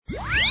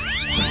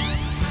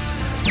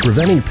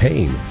preventing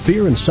pain,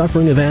 fear, and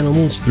suffering of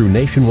animals through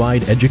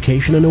nationwide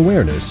education and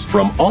awareness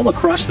from all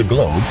across the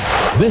globe.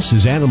 This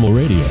is Animal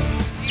Radio.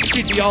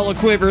 Keep the all a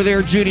quiver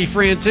there, Judy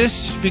Francis,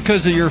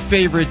 because of your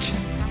favorite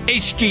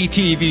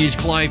HGTV's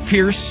Clive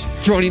Pierce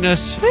joining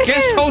us,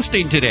 guest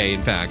hosting today,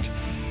 in fact.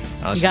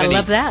 You gotta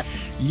love that.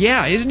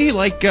 Yeah, isn't he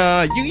like,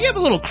 you have a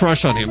little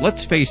crush on him,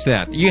 let's face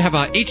that. You have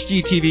a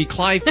HGTV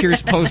Clive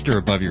Pierce poster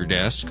above your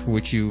desk,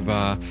 which you've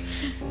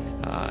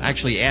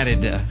actually added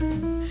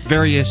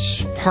various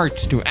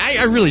parts to. I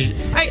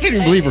can't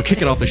even believe we're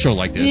kicking off the show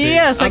like this.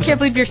 Yes, I can't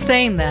believe you're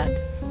saying that.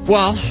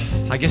 Well,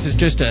 I guess it's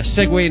just a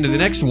segue into the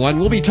next one.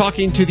 We'll be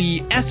talking to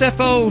the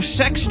SFO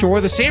Sex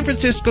Tour, the San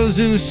Francisco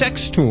Zoo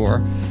Sex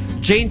Tour.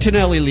 Jane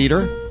Tolleni,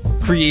 leader,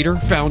 creator,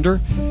 founder,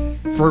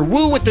 for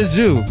Woo with the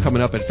Zoo,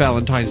 coming up at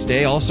Valentine's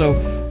Day. Also,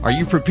 are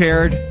you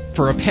prepared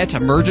for a pet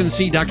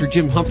emergency? Dr.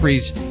 Jim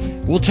Humphreys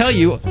will tell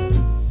you,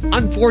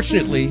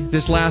 unfortunately,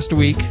 this last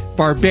week,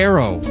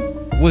 Barbaro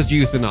was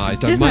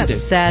euthanized on Monday.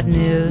 Isn't that sad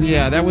news?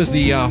 Yeah, that was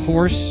the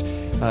horse.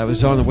 It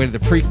was on the way to the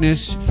Preakness.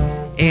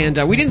 And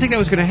we didn't think that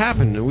was going to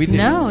happen.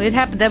 No, it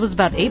happened. That was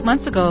about 8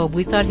 months ago.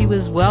 We thought he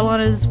was well on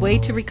his way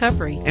to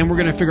recovery. And we're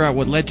going to figure out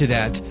what led to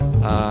that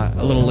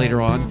a little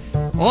later on.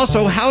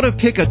 Also, how to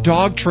pick a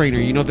dog trainer.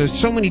 You know, there's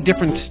so many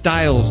different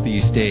styles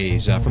these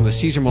days, from the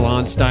Cesar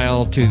Millan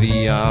style to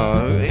the,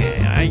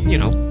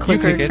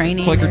 clicker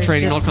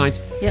training, all kinds.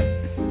 Yep.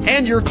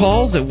 And your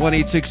calls at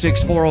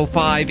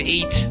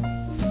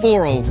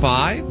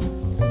 1-866-405-8405.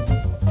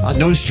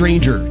 No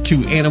stranger to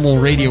Animal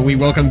Radio. We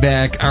welcome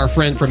back our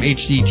friend from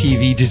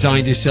HGTV,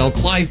 Designed to Sell,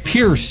 Clive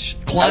Pierce.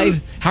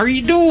 Clive, how are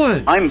you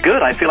doing? I'm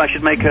good. I feel I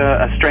should make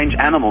a strange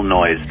animal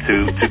noise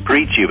to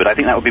greet you, but I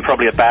think that would be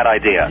probably a bad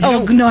idea.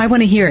 Oh, no, I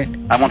want to hear it.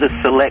 I want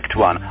to select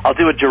one. I'll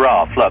do a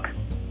giraffe. Look.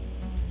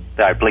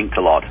 There, I blinked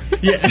a lot.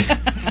 Yeah.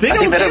 They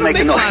don't make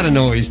a lot of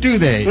noise, do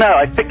they? No,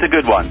 I picked a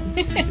good one.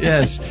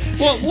 Yes.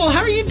 Well,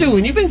 how are you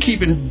doing? You've been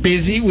keeping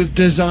busy with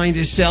Design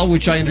to Sell,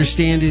 which I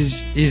understand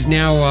is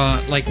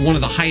now like one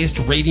of the highest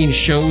rating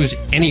shows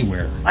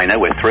anywhere. I know,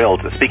 we're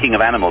thrilled. Speaking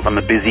of animals, I'm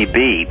a busy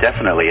bee.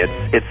 Definitely,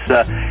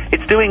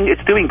 it's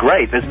doing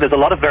great. There's a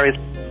lot of various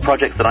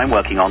projects that I'm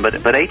working on, but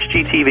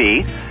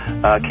HGTV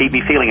keep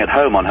me feeling at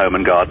home on Home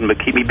and Garden, but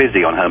keep me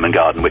busy on Home and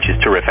Garden, which is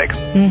terrific.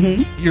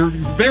 Mm-hmm. You're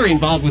very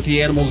involved with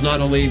the animals, not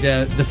only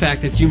the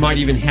fact that you might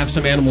even have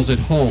some animals at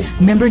home.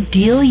 Remember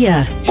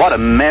Delia? What a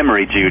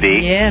memory,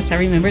 Judy. Yes, I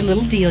remember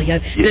little Delia,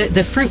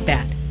 the fruit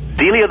bat.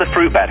 Delia the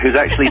fruit bat, who's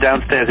actually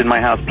downstairs in my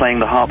house playing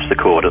the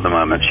harpsichord at the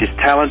moment. She's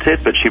talented,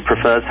 but she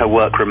prefers her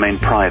work remain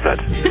private.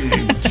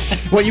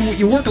 Well,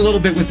 you work a little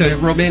bit with the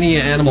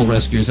Romania Animal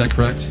Rescue, is that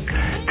correct?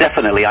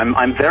 Definitely.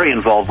 I'm very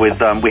involved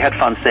with, we had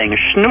fun saying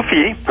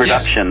Schnuffy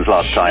Productions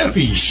last time.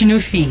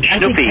 Schnuffy,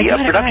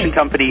 a production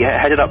company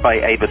headed up by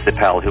Ava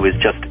Sipel, who is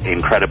just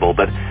incredible,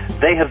 but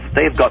they have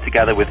got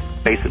together with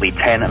basically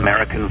 10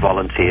 American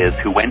volunteers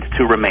who went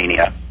to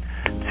Romania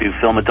to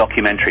film a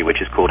documentary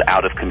which is called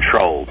Out of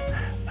Control,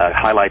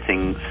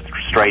 highlighting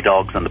stray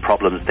dogs and the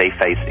problems they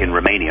face in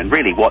Romania, and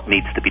really what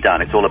needs to be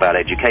done. It's all about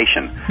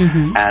education.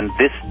 Mm-hmm. And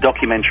this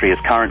documentary is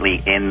currently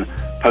in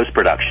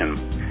post-production,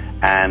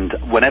 and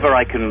whenever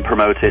I can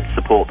promote it,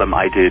 support them,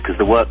 I do, because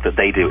the work that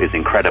they do is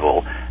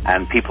incredible,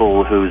 and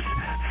people whose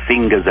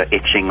fingers are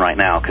itching right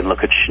now can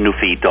look at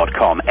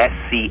schnuffy.com,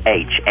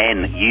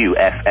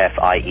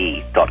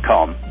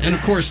 SCHNUFFIE.com. And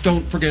of course,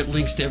 don't forget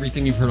links to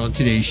everything you've heard on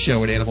today's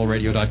show at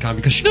animalradio.com,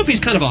 because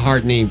Schnuffy's kind of a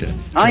hard name to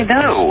I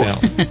know.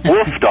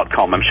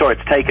 Wolf.com, I'm sure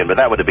it's taken, but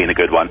that would have been a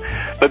good one.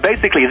 But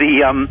basically,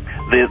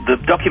 the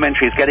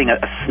documentary is getting a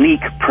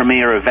sneak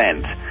premiere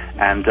event,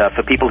 and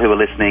for people who are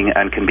listening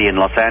and can be in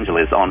Los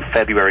Angeles on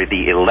February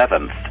the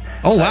 11th.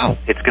 Oh, wow.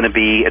 It's going to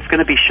be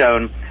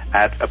shown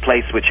at a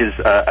place which is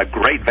a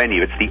great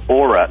venue. It's the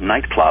Aura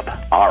nightclub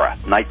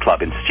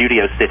in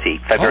Studio City,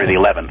 February the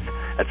 11th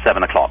at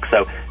 7 o'clock.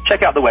 So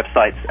check out the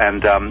websites,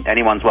 and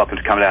anyone's welcome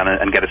to come down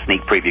and get a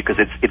sneak preview, because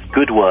it's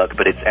good work,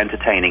 but it's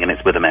entertaining and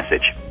it's with a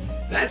message.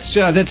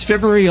 That's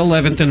February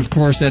 11th, and of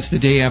course that's the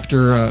day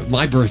after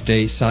my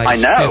birthday, size I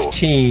know.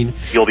 15.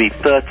 You'll be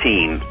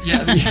 13.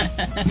 Yeah.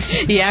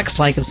 He acts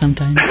like it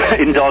sometimes.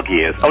 In dog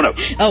years. Oh, no.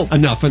 Oh.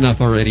 Enough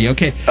already.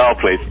 Okay. Oh,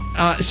 please.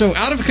 So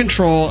Out of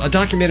Control, a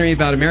documentary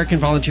about American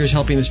volunteers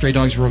helping the stray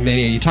dogs in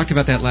Romania. You talked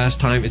about that last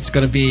time. It's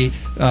going to be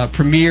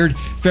premiered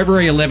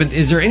February 11th.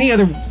 Is there any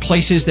other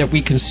places that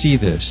we can see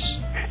this?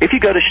 If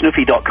you go to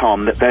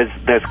schnuffy.com,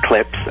 there's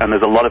clips, and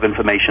there's a lot of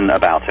information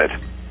about it.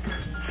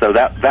 So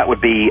that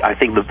would be, I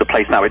think, the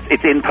place now.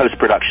 It's in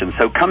post-production,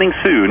 so coming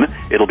soon,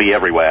 it'll be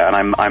everywhere, and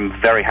I'm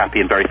very happy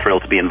and very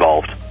thrilled to be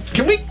involved.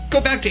 Can we go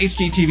back to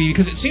HGTV,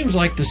 because it seems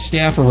like the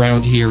staff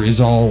around here is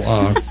all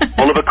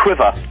all of a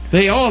quiver.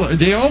 They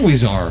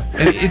always are.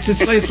 And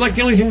it's like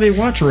the only thing they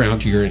watch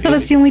around here. Well,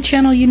 that's the only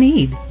channel you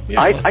need.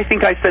 Yeah. I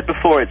think I said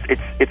before,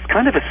 it's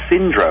kind of a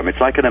syndrome. It's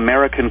like an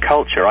American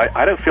culture.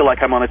 I don't feel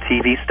like I'm on a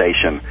TV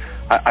station.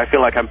 I feel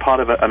like I'm part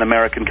of an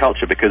American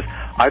culture, because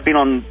I've been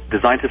on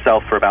Design to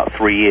Sell for about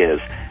 3 years,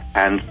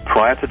 and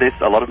prior to this,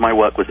 a lot of my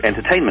work was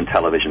entertainment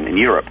television in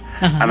Europe.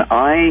 Uh-huh. And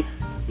I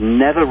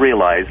never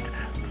realized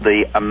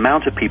the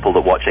amount of people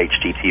that watch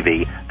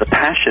HGTV, the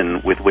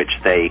passion with which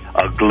they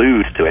are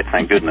glued to it,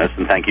 thank goodness,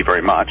 and thank you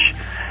very much,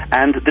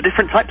 and the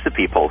different types of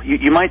people.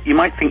 You might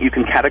think you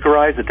can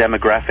categorize a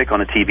demographic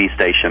on a TV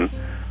station,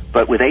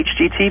 but with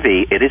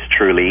HGTV, it is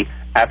truly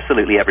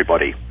absolutely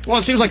everybody. Well,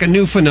 it seems like a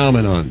new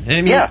phenomenon.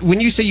 I mean, when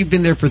you say you've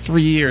been there for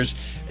 3 years,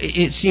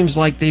 it seems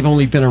like they've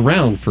only been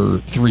around for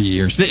 3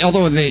 years.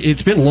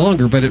 It's been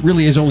longer, but it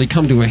really has only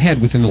come to a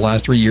head within the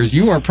last 3 years.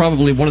 You are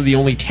probably one of the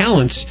only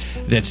talents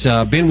that's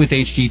been with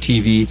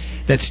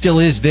HGTV that still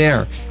is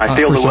there I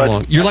feel for the so word,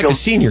 long. You're like a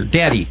senior,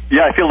 daddy.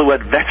 Yeah, I feel the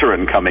word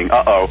veteran coming.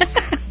 Uh-oh.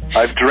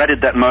 I've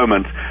dreaded that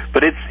moment.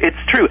 But it's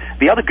true.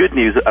 The other good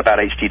news about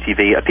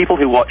HGTV, people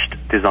who watched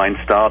Design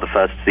Star the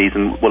first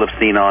season will have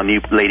seen our new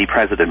lady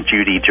president,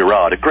 Judy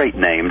Gerard. A great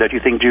name, don't you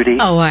think, Judy?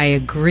 Oh, I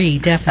agree,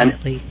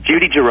 definitely. And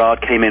Judy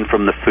Gerard came in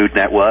from the Food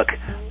Network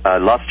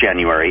last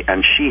January,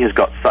 and she has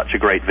got such a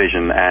great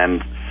vision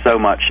and so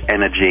much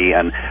energy,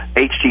 and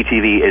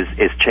HGTV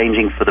is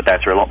changing for the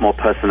better, a lot more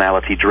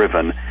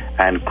personality-driven,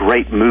 and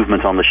great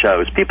movement on the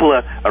shows. People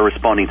are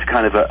responding to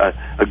kind of a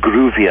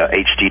groovier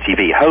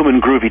HGTV, home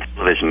and groovy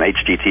television,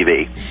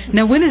 HGTV.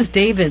 Now, when is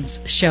David's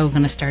show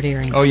going to start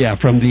airing? Oh, yeah,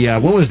 from the,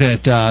 what was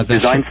that?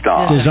 Design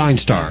Star. Design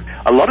Star.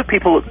 A lot of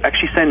people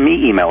actually send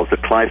me emails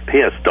at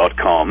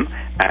CLIVEPEARCE.com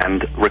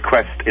and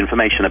request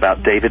information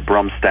about David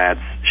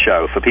Bromstad's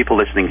show. For people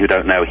listening who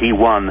don't know, he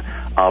won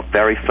our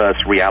very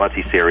first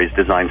reality series,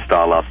 Design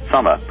Star, last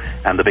summer,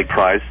 and the big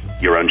prize,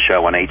 your own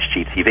show on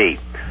HGTV.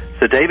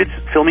 So David's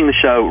filming the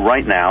show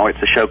right now.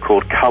 It's a show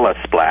called Color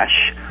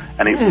Splash,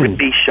 and it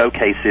really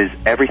showcases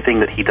everything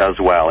that he does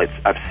well.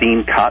 I've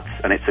seen cuts,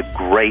 and it's a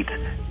great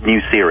new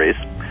series,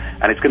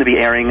 and it's going to be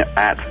airing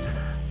at,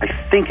 I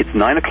think it's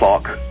 9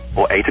 o'clock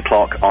or 8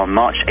 o'clock on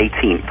March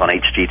 18th on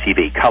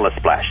HGTV. Color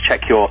Splash.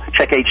 Check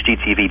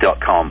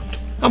HGTV.com.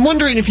 I'm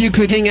wondering if you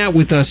could hang out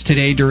with us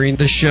today during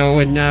the show,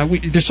 and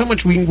there's so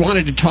much we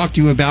wanted to talk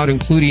to you about,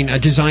 including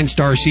Design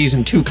Star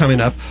Season 2 coming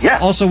up. Yeah.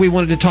 Also, we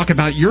wanted to talk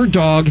about your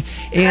dog,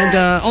 and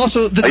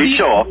also... Are you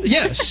sure?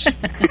 Yes.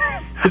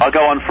 I'll go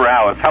on for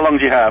hours. How long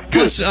do you have?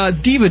 Plus,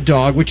 Diva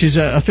Dog, which is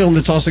a film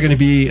that's also going to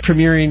be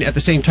premiering at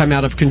the same time,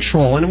 Out of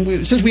Control.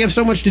 And since we have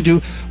so much to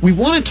do, we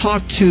want to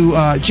talk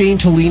to Jane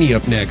Tolleni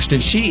up next,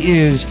 and she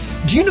is...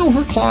 Do you know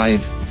her,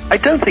 Clive? I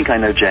don't think I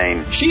know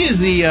Jane. She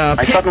is the...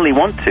 I suddenly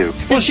want to.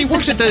 Well, she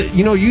works at the...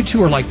 You know, you two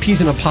are like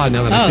peas in a pod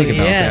now that I think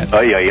about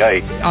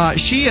that.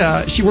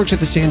 She works at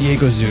the San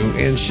Diego Zoo,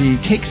 and she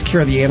takes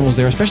care of the animals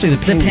there, especially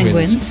the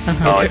penguins.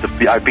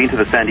 I've been to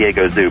the San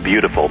Diego Zoo.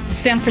 Beautiful.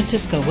 San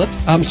Francisco, whoops.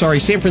 I'm sorry,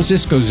 San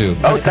Francisco Zoo.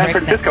 Oh, San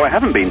Francisco I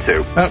haven't been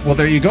to. Well,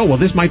 there you go. Well,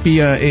 this might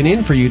be an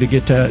in for you to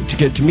get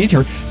to meet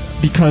her,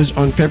 because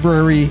on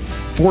February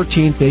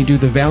 14th, they do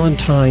the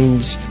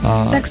Valentine's...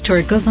 sex tour.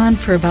 It goes on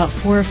for about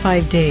 4 or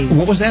 5 days.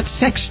 What was that?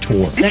 Sex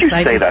tour. Did you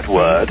say that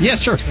word?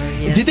 Yes, sir. Tour,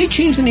 yes. Did they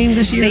change the name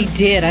this year? They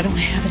did. I don't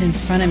have it in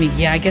front of me.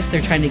 Yeah, I guess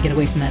they're trying to get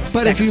away from that.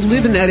 But if you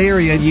live in that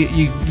area,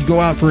 you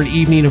go out for an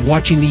evening of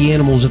watching the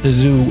animals at the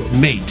zoo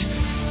mate.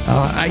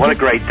 What a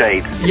great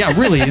date! Yeah,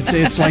 really,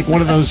 it's like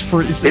one of those.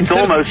 It's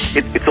almost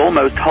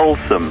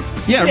wholesome.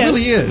 Yeah, it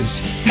really is.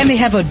 And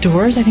they have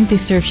outdoors. I think they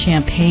serve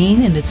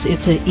champagne, and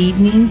it's an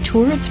evening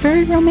tour. It's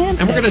very romantic.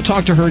 And we're going to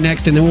talk to her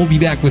next, and then we'll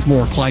be back with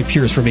more Clive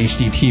Pierce from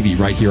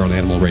HGTV right here on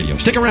Animal Radio.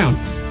 Stick around.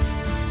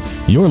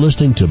 You're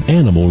listening to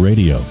Animal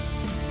Radio.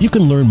 You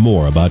can learn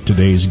more about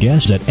today's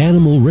guest at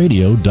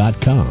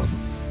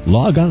animalradio.com.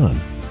 Log on.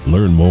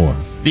 Learn more.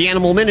 The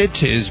Animal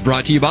Minute is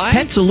brought to you by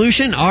Pet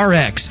Solution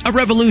RX, a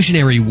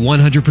revolutionary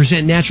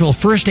 100% natural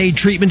first aid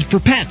treatment for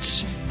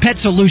pets. Pet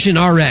Solution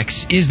RX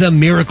is the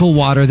miracle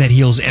water that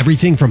heals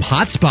everything from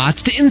hot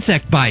spots to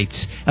insect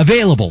bites.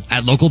 Available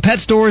at local pet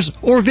stores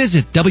or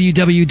visit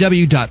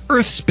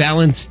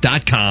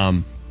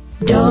www.earthsbalance.com.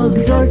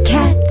 Dogs or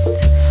cats,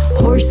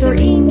 horse or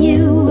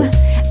emu,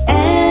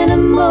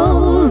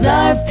 animals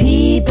are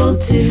people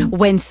too.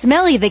 When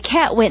Smelly the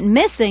cat went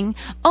missing,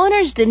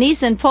 owners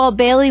Denise and Paul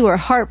Bailey were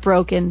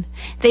heartbroken.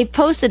 They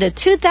posted a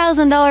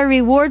 $2,000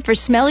 reward for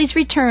Smelly's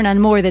return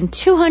on more than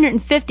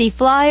 250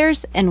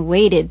 flyers and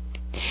waited.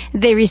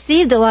 They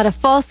received a lot of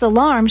false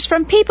alarms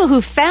from people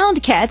who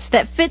found cats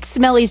that fit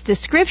Smelly's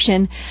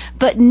description,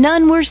 but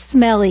none were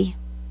Smelly.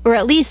 Or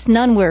at least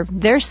none were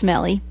their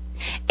Smelly.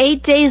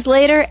 8 days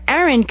later,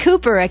 Aaron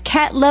Cooper, a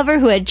cat lover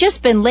who had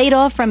just been laid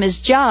off from his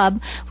job,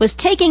 was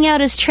taking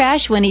out his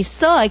trash when he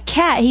saw a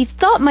cat he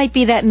thought might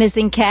be that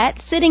missing cat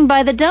sitting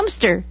by the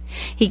dumpster.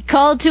 He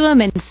called to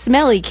him and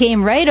Smelly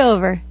came right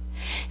over.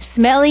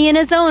 Smelly and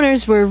his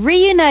owners were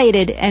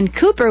reunited, and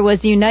Cooper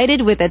was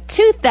united with a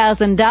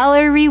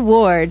 $2,000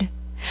 reward.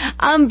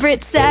 I'm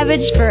Britt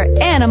Savage for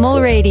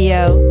Animal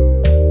Radio.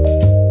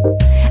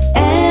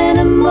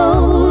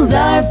 Animals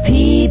are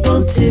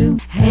people too.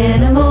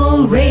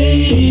 Animal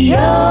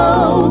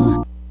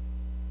Radio.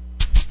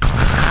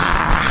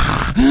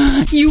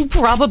 You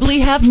probably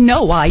have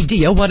no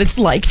idea what it's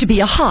like to be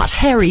a hot,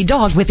 hairy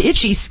dog with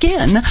itchy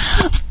skin.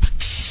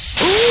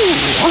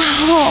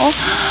 Oh,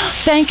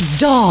 thank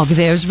dog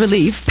there's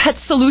relief. Pet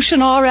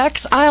Solution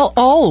RX, I'll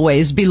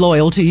always be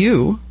loyal to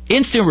you.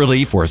 Instant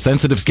relief for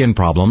sensitive skin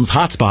problems,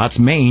 hot spots,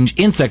 mange,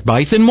 insect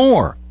bites, and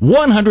more.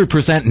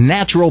 100%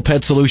 natural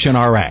pet solution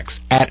RX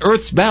at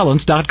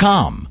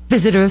earthsbalance.com.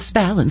 Visit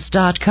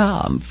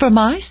earthsbalance.com for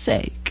my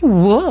sake.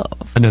 Whoa.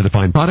 Another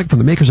fine product from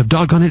the makers of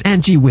Doggone It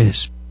and Gee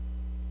Whiz.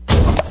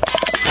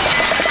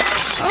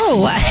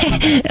 Oh,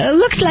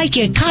 looks like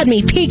you caught me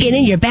peeking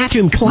in your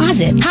bathroom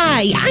closet.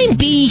 Hi, I'm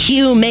Be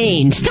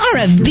Humane,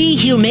 star of Be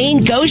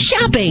Humane Goes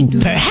Shopping.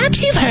 Perhaps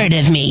you've heard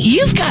of me.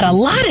 You've got a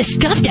lot of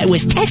stuff that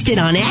was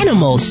tested on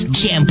animals.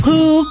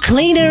 Shampoo,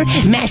 cleaner,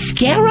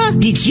 mascara.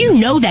 Did you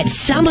know that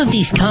some of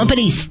these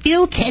companies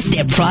still test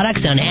their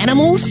products on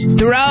animals?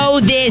 Throw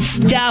this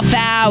stuff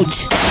out.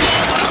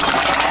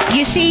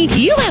 You see,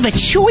 you have a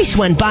choice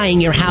when buying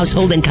your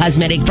household and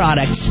cosmetic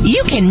products.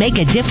 You can make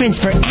a difference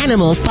for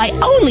animals by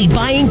only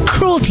buying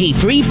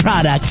cruelty-free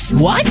products.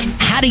 What?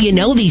 How do you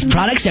know these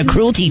products are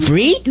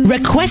cruelty-free?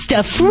 Request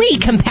a free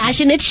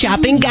compassionate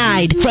shopping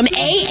guide from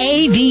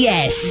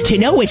AAVS. To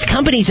know which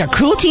companies are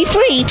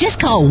cruelty-free, just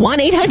call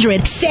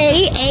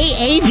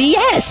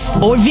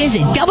 1-800-SAY-AAVS or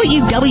visit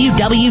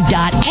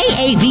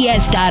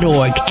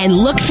www.aavs.org and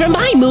look for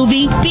my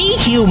movie, Be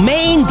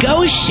Humane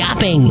Goes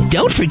Shopping.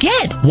 Don't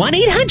forget,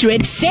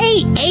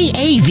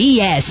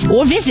 1-800-SAY-AAVS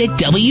or visit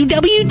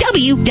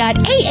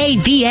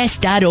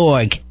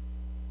www.aavs.org.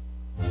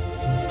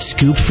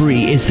 Scoop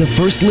Free is the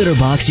first litter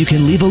box you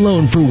can leave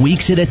alone for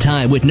weeks at a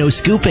time with no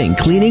scooping,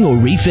 cleaning, or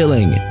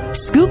refilling.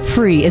 Scoop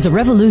Free is a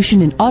revolution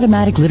in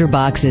automatic litter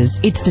boxes.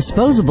 Its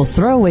disposable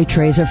throwaway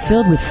trays are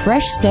filled with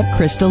fresh step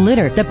crystal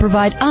litter that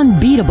provide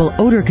unbeatable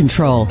odor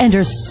control and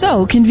are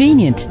so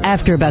convenient.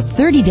 After about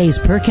 30 days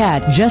per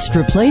cat, just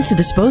replace a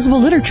disposable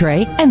litter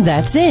tray and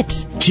that's it.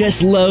 Just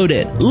load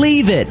it,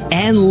 leave it,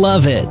 and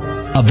love it.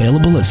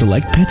 Available at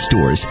select pet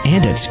stores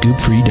and at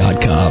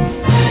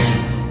scoopfree.com.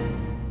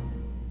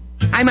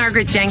 I'm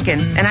Margaret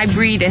Jenkins, and I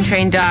breed and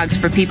train dogs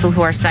for people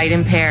who are sight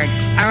impaired.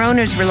 Our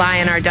owners rely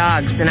on our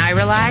dogs, and I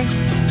rely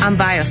on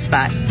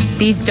BioSpot.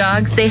 These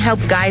dogs, they help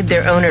guide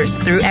their owners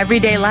through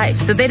everyday life,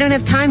 so they don't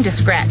have time to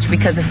scratch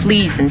because of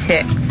fleas and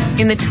ticks.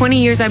 In the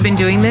 20 years I've been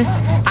doing this,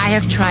 I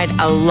have tried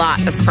a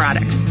lot of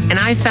products, and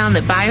I found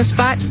that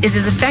BioSpot is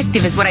as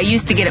effective as what I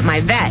used to get at my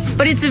vet,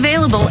 but it's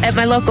available at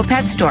my local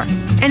pet store,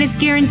 and it's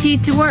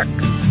guaranteed to work.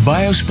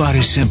 BioSpot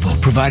is simple,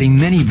 providing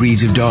many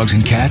breeds of dogs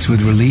and cats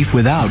with relief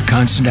without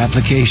constant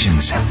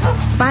applications.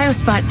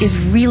 BioSpot is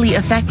really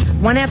effective.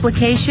 One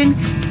application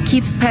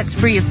keeps pets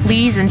free of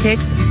fleas and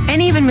ticks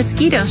and even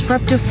mosquitoes for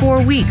up to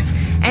 4 weeks.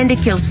 And it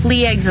kills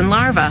flea eggs and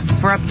larvae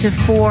for up to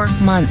 4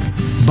 months.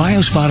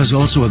 BioSpot is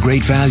also a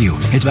great value.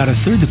 It's about a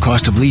third the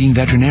cost of leading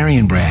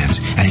veterinarian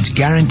brands, and it's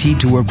guaranteed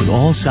to work with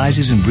all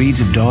sizes and breeds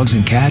of dogs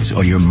and cats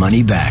or your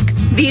money back.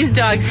 These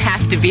dogs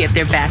have to be at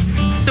their best,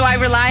 so I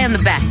rely on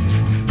the best.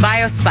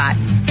 BioSpot.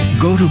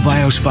 Go to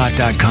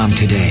biospot.com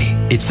today.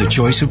 It's the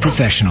choice of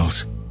professionals.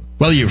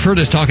 Well, you've heard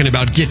us talking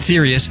about Get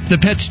Serious,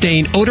 the pet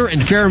stain, odor,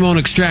 and pheromone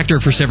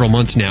extractor for several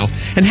months now,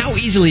 and how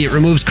easily it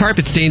removes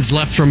carpet stains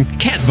left from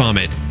cat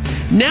vomit.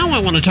 Now I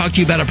want to talk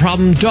to you about a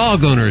problem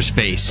dog owners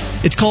face.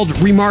 It's called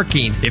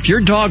remarking. If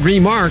your dog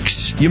remarks,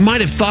 you might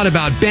have thought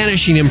about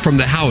banishing him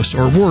from the house,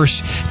 or worse,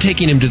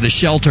 taking him to the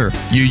shelter.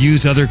 You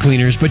use other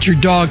cleaners, but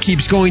your dog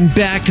keeps going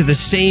back to the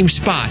same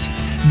spot.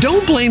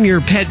 Don't blame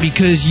your pet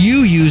because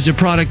you used a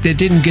product that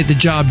didn't get the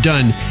job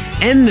done.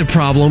 End the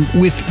problem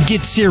with Get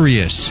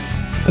Serious.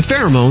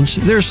 Pheromones,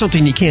 they're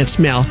something you can't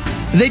smell.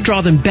 They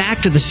draw them back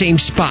to the same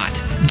spot.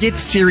 Get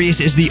Serious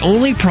is the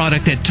only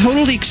product that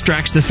totally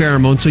extracts the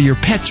pheromones so your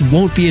pets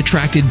won't be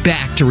attracted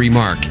back to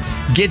remark.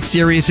 Get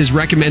Serious is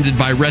recommended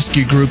by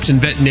rescue groups and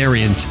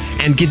veterinarians,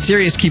 and Get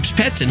Serious keeps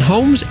pets in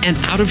homes and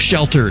out of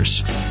shelters.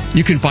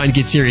 You can find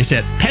Get Serious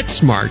at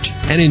PetSmart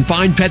and in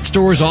fine pet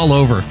stores all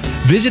over.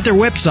 Visit their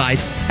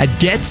website at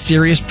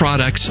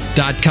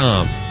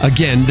GetSeriousProducts.com.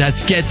 Again,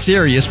 that's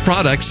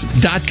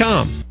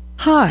GetSeriousProducts.com.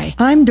 Hi,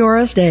 I'm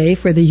Doris Day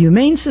for the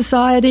Humane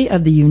Society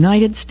of the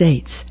United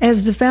States.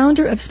 As the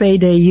founder of Spay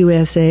Day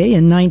USA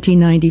in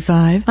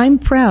 1995, I'm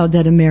proud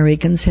that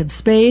Americans have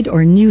spayed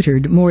or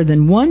neutered more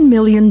than 1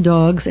 million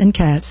dogs and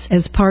cats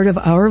as part of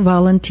our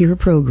volunteer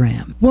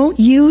program.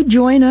 Won't you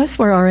join us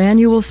for our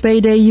annual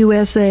Spay Day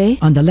USA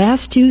on the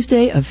last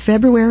Tuesday of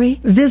February?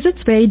 Visit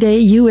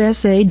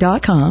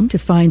SpayDayUSA.com to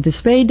find the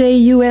Spay Day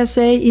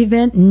USA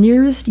event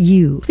nearest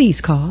you. Please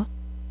call.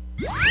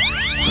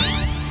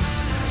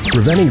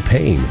 Preventing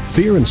pain,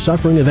 fear, and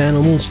suffering of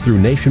animals through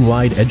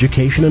nationwide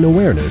education and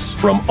awareness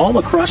from all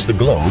across the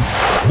globe.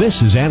 This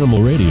is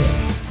Animal Radio.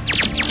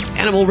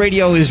 Animal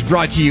Radio is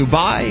brought to you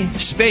by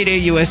Spay Day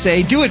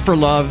USA. Do it for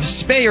love.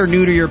 Spay or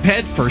neuter your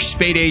pet for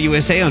Spay Day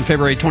USA on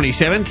February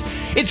 27th.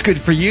 It's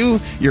good for you,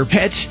 your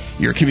pet,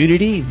 your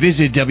community.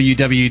 Visit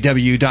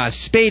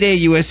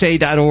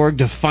www.spaydayusa.org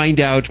to find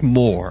out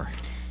more.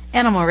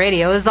 Animal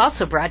Radio is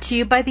also brought to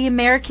you by the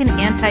American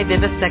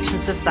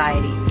Anti-Vivisection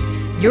Society.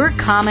 Your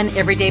common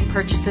everyday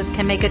purchases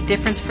can make a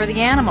difference for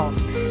the animals.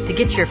 To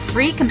get your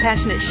free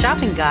compassionate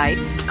shopping guide,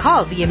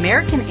 call the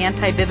American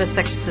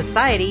Anti-Vivisection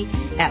Society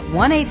at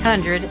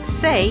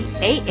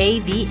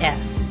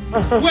 1-800-SAY-AAVS.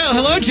 Well,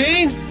 hello,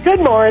 Jane. Good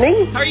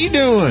morning. How are you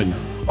doing?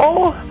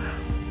 Oh,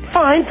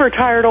 fine for a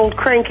tired old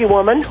cranky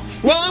woman.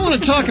 Well, I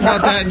want to talk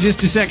about that in just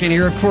a second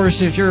here. Of course,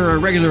 if you're a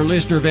regular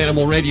listener of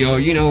Animal Radio,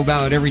 you know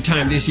about every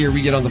time this year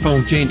we get on the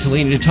phone with Jane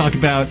Tolleni to talk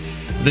about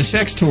the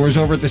sex tours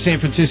over at the San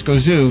Francisco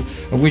Zoo,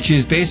 which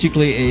is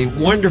basically a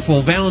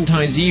wonderful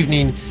Valentine's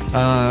evening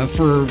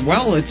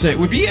it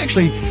would be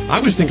actually, I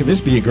was thinking this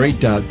would be a great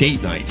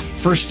date night.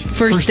 First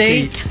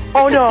date.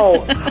 Oh,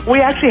 no.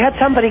 We actually had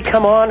somebody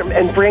come on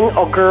and bring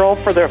a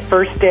girl for their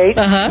first date.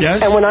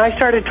 Yes. And when I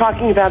started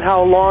talking about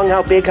how long,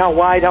 how big, how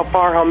wide, how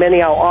far, how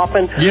many, how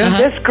often,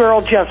 this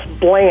girl just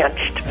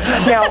blanched.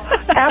 Now,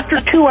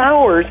 after 2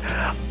 hours,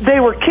 they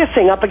were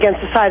kissing up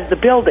against the side of the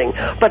building.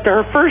 But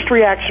her first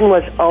reaction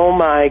was, oh,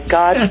 my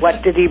God,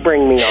 what did he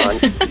bring me on?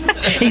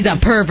 He's a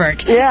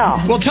pervert.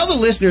 Yeah. Well, tell the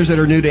listeners that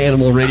are new to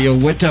Animal Radio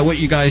what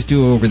you guys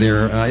do over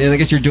there. And I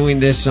guess you're doing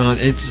this on,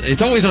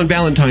 it's always on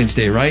Valentine's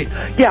Day, right?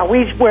 Yeah,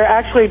 we're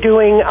actually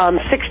doing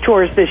 6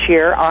 tours this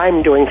year.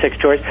 I'm doing 6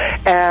 tours.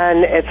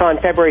 And it's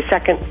on February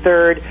 2nd,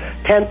 3rd,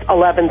 10th,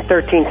 11th,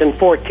 13th, and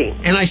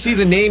 14th. And I see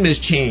the name has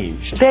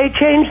changed. They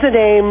changed the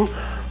name.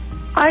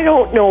 I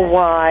don't know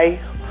why.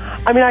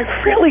 I mean, I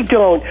really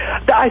don't.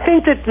 I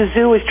think that the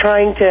zoo is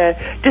trying to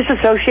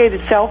disassociate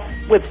itself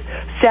with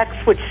sex,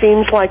 which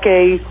seems like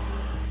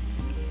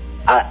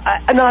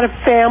not a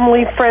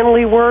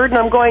family-friendly word. And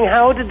I'm going,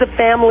 how did the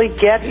family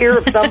get here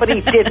if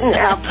somebody didn't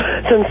have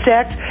some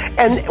sex?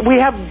 And we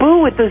have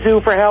Boo at the zoo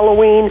for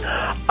Halloween.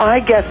 I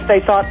guess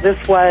they thought this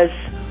was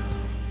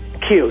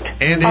cute.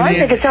 And I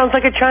think it sounds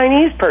like a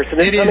Chinese person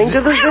is coming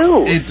to the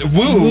zoo. It's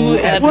woo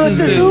at the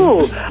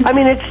zoo. I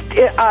mean,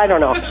 I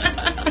don't know.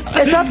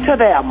 It's up to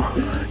them.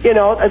 You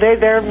know,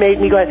 they're made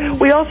me glad.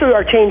 We also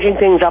are changing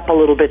things up a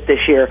little bit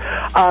this year.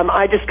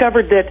 I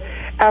discovered that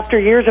after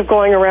years of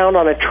going around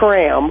on a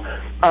tram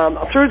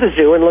through the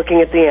zoo and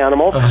looking at the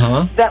animals,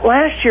 that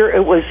last year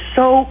it was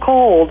so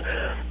cold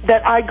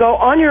that I go,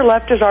 on your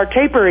left is our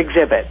tapir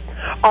exhibit.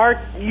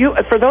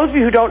 For those of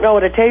you who don't know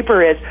what a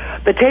tapir is,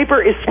 the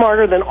tapir is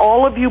smarter than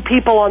all of you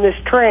people on this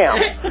tram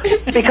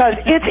because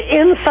it's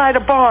inside a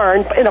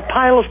barn in a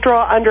pile of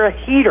straw under a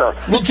heater.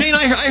 Well, Jane,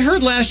 I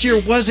heard last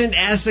year wasn't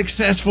as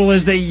successful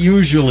as they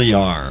usually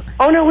are.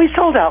 Oh, no, we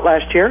sold out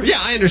last year. Yeah,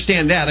 I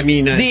understand that. I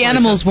mean, the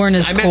animals weren't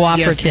as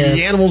cooperative. Yes,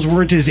 the animals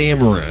weren't as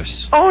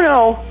amorous. Oh,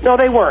 no,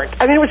 they weren't.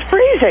 I mean, it was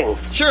freezing.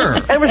 Sure.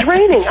 And it was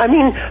raining. I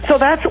mean, so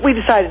that's what we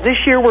decided. This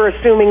year we're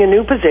assuming a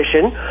new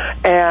position,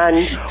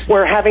 and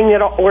we're having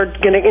we're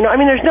going to, I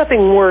mean, there's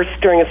nothing worse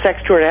during a sex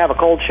tour to have a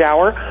cold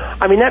shower.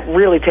 I mean, that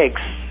really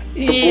takes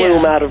the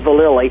bloom out of the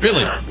lily.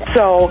 Really?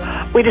 So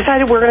we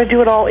decided we're going to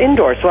do it all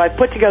indoors. So I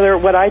put together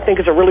what I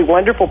think is a really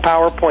wonderful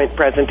PowerPoint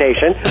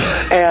presentation,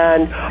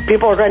 and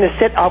people are going to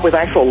sit up with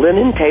actual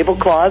linen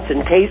tablecloths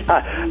and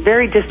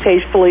very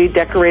distastefully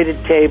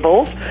decorated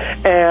tables,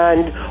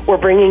 and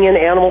we're bringing in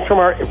animals from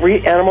our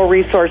Animal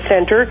Resource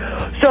Center.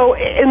 So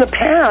in the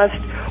past,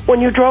 when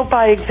you drove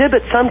by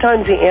exhibits,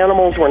 sometimes the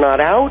animals were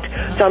not out.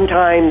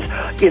 Sometimes,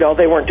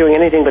 they weren't doing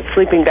anything but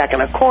sleeping back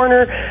in a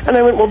corner. And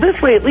I went, well, this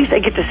way at least they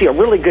get to see a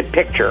really good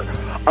picture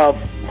of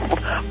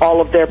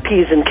all of their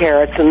peas and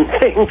carrots and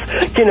things,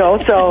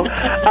 So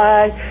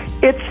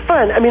it's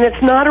fun. I mean, it's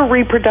not a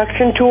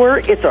reproduction tour.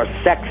 It's a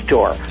sex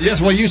tour.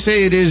 Yes, well, you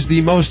say it is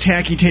the most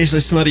tacky,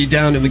 tasteless, slutty,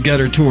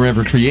 down-in-the-gutter tour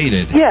ever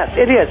created. Yes,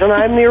 it is, and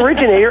I'm the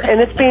originator,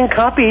 and it's being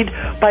copied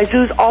by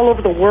zoos all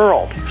over the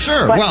world.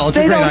 Sure, but well, it's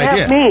a great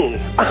idea. They don't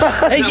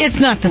have me.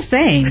 It's not the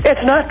same.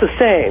 It's not the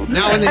same.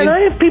 Now, and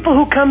I have people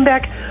who come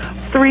back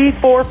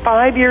 3, 4,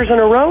 5 years in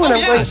a row, and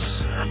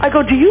I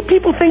go, do you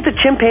people think the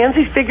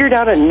chimpanzees figured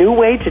out a new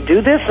way to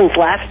do this since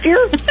last year?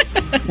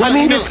 Well,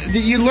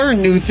 you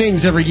learn new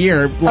things every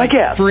year. Like, I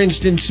guess. For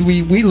instance,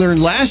 we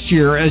learned last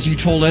year, as you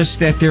told us,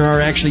 that there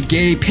are actually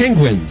gay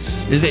penguins.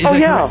 Is that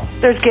correct?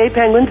 There's gay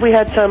penguins. We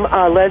had some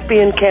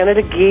lesbian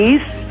Canada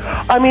geese.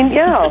 I mean,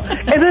 yeah.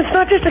 And it's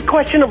not just a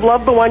question of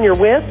love the one you're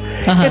with.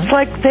 It's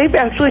like they've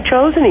actually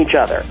chosen each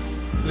other.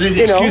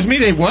 Excuse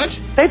me, they what?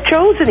 They've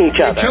chosen each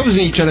other. They've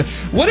chosen each other.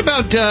 What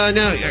about,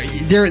 now,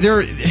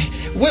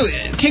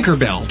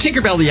 Tinkerbell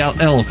the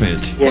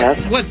elephant.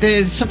 Yes.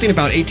 There's something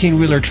about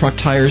 18-wheeler truck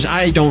tires.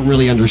 I don't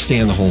really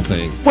understand the whole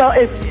thing. Well,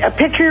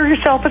 picture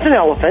yourself as an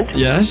elephant.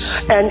 Yes.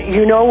 And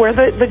you know where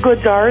the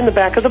goods are in the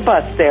back of the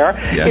bus there.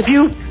 Yes. If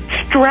you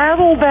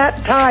straddle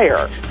that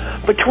tire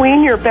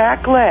between your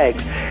back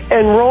legs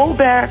and roll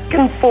back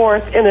and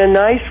forth in a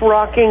nice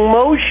rocking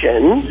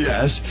motion.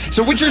 Yes.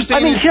 So what you're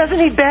saying she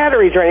doesn't need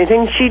batteries or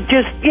anything. She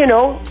just,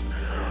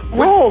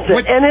 rolls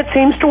it, and it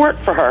seems to work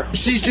for her.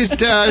 She's just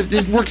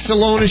works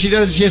alone, and she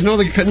has none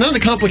of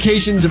the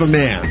complications of a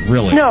man,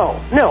 really.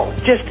 No,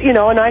 just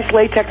a nice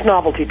latex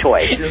novelty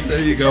toy. Yes,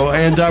 there you go.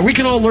 And we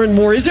can all learn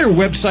more. Is there a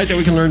website that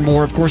we can learn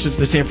more? Of course, it's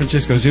the San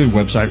Francisco Zoo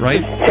website,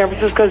 right? San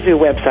Francisco Zoo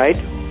website.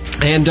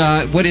 And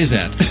what is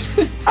that?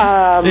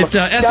 It's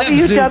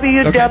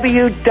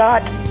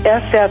www.sfzoo.org.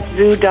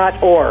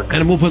 sfzoo.org.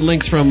 And we'll put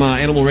links from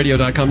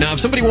animalradio.com. Now, if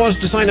somebody wants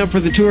to sign up for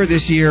the tour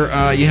this year,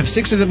 you have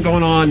 6 of them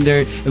going on.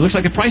 It looks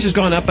like the price has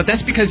gone up, but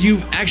that's because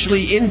you've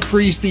actually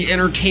increased the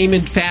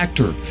entertainment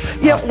factor.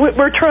 Yeah,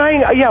 we're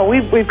trying. Yeah,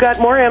 we've got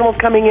more animals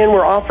coming in.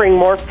 We're offering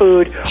more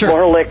food,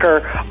 more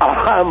liquor,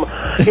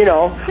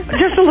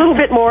 just a little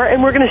bit more,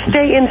 and we're going to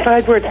stay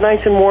inside where it's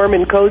nice and warm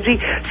and cozy.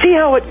 See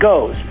how it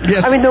goes.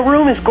 Yes. I mean, the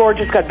room is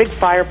gorgeous. Got a big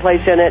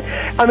fireplace in it.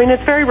 I mean,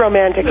 it's very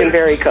romantic and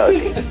very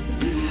cozy.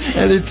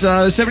 And it's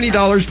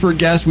 $70 per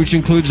guest, which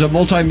includes a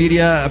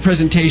multimedia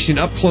presentation,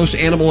 up-close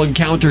animal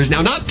encounters.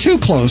 Now, not too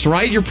close,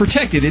 right? You're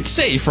protected. It's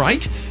safe, right?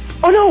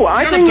 Oh, no,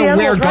 I bring the animals.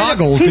 Wear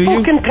goggles,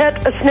 People can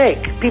pet a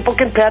snake. People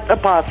can pet a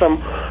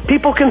possum.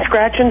 People can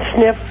scratch and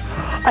sniff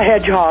a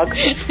hedgehog.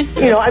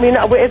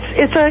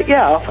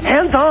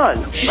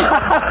 Hands-on.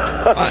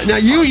 Now,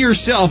 you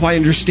yourself, I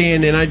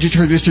understand, and I just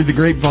heard this through the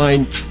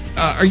grapevine,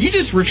 are you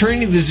just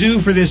returning to the zoo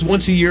for this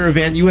once-a-year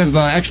event? You have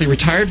actually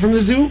retired from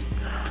the zoo?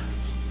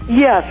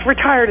 Yes,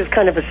 retired is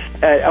kind of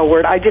a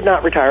word. I did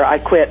not retire. I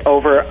quit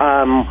over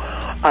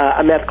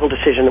a medical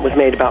decision that was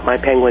made about my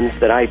penguins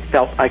that I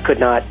felt I could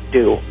not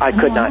do. I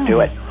could not do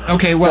it.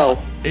 Okay, well,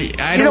 we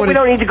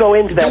don't need to go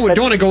into that.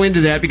 Don't want to go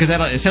into that because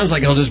it sounds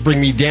like it'll just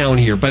bring me down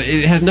here. But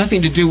it has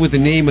nothing to do with the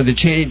name of the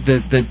chain.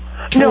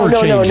 No.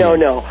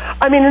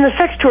 I mean, and the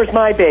sex tour is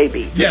my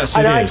baby. Yes,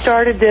 and I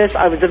started this.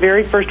 I was the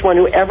very first one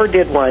who ever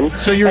did one.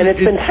 And it's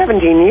been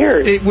 17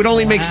 years. It would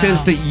only make sense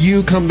that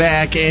you come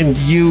back and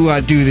you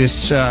do this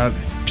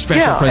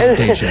special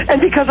presentation. And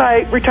because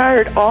I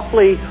retired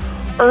awfully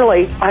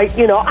early, I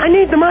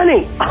need the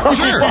money.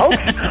 Sure.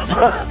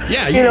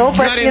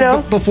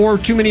 Before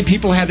too many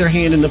people had their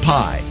hand in the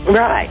pie.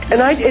 Right. And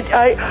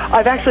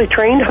I've actually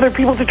trained other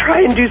people to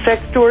try and do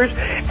sex tours,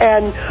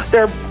 and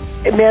they're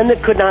men that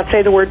could not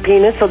say the word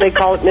penis, so they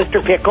call it Mr.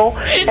 Pickle.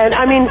 And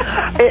I mean,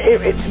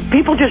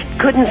 people just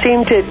couldn't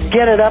seem to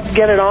get it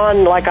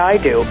on like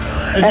I do.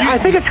 And I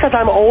think it's because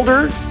I'm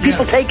older.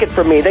 People take it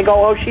from me. They go,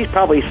 "Oh, she's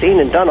probably seen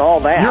and done all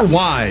that." You're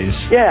wise.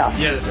 Yeah.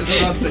 Yeah, that's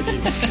what I'm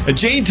thinking.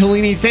 Jane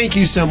Tolleni, thank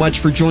you so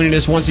much for joining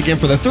us once again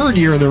for the 3rd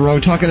year in a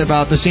row, talking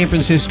about the San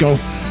Francisco.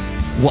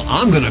 Well,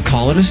 I'm going to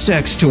call it a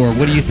sex tour.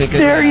 What do you think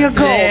of that? There you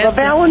go. The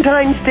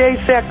Valentine's Day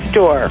sex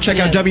tour. Check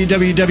out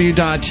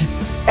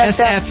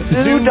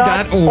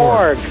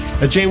www.sfzoo.org.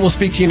 Jane, we'll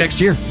speak to you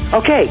next year.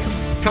 Okay.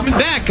 Coming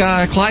back,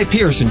 Clive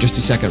Pierce in just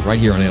a second, right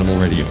here on Animal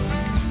Radio.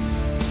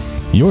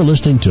 You're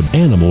listening to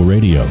Animal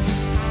Radio.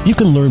 You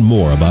can learn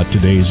more about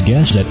today's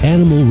guest at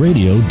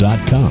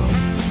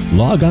animalradio.com.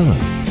 Log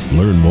on.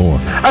 Learn more.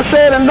 I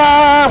said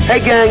enough. Hey,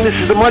 gang, this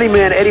is the Money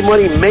Man, Eddie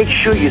Money. Make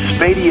sure you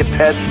spay to your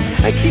pets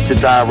and keep the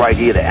dial right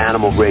here to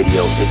Animal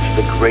Radio. It's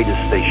the greatest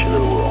station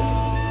in the world.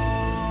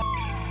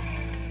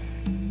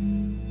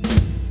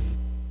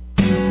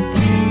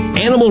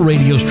 Animal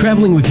Radio's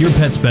Traveling with Your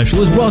Pet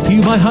special is brought to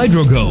you by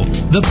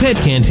HydroGo, the pet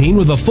canteen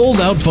with a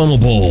fold-out funnel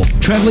bowl.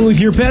 Traveling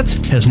with your pets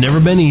has never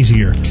been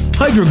easier.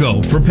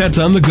 HydroGo for pets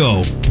on the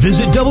go.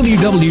 Visit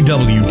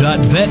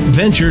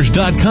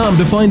www.vetventures.com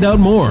to find out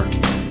more.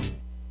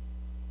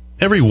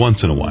 Every once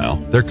in a while,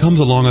 there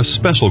comes along a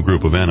special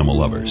group of animal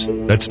lovers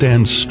that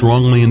stands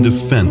strongly in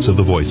defense of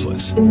the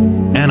voiceless.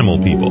 Animal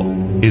People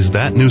is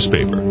that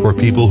newspaper for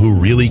people who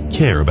really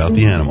care about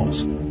the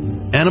animals.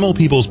 Animal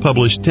People is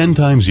published 10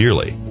 times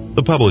yearly.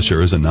 The publisher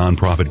is a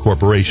non-profit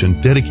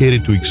corporation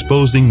dedicated to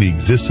exposing the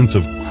existence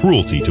of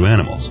cruelty to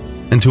animals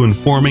and to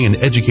informing and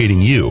educating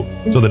you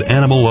so that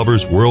animal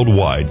lovers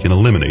worldwide can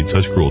eliminate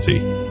such cruelty.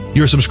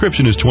 Your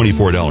subscription is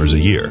 $24 a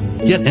year.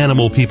 Get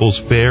Animal People's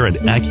fair and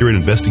accurate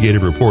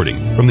investigative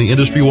reporting from the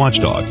industry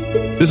watchdog.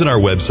 Visit our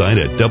website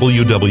at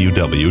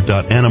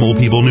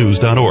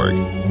www.animalpeoplenews.org.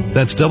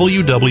 That's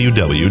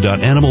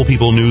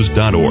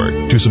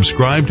www.animalpeoplenews.org to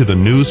subscribe to the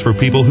news for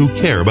people who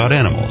care about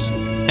animals.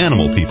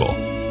 Animal People.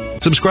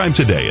 Subscribe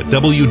today at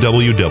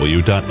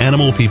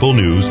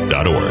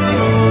www.animalpeoplenews.org.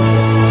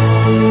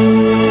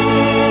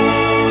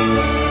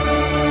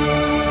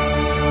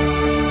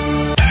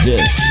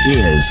 This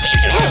is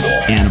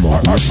Animal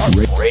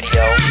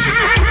Radio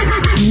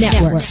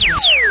Network.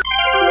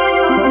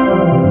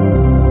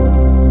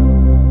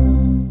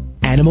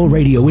 Animal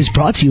Radio is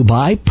brought to you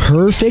by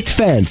Perfect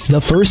Fence,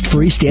 the first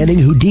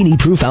freestanding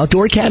Houdini-proof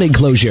outdoor cat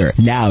enclosure.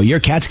 Now your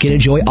cats can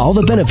enjoy all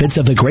the benefits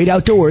of the great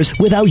outdoors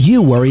without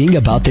you worrying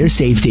about their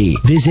safety.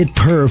 Visit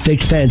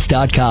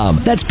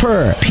PerfectFence.com. That's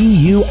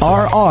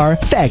P-U-R-R,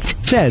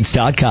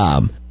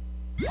 fence.com.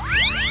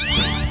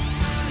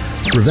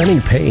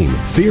 Preventing pain,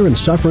 fear, and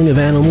suffering of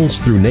animals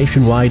through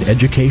nationwide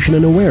education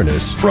and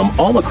awareness from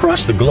all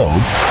across the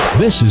globe.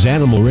 This is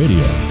Animal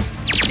Radio.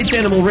 It's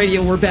Animal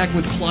Radio. We're back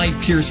with Clive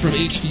Pierce from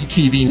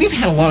HGTV. We've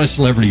had a lot of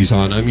celebrities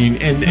on. I mean,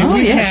 and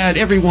we've had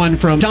everyone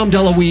from Dom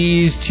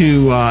DeLuise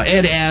to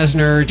Ed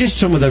Asner, just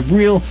some of the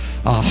real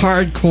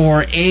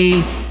hardcore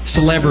A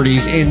celebrities,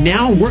 and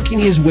now working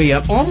his way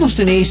up, almost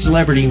an A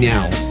celebrity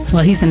now.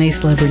 Well, he's an A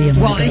celebrity.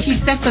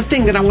 That's the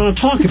thing that I want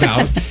to talk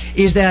about,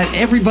 is that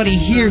everybody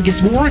here gets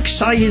more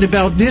excited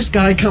about this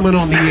guy coming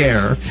on the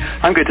air.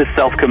 I'm going to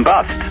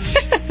self-combust.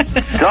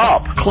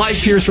 Stop. Clive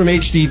Pierce from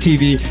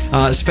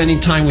HGTV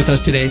spending time with us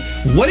today.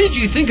 What did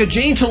you think of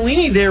Jane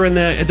Tolleni there in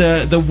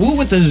the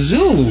woo at the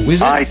zoo?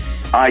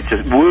 I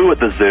just woo at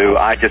the zoo.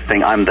 I just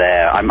think I'm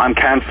there. I'm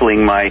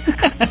cancelling my...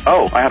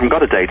 Oh, I haven't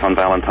got a date on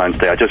Valentine's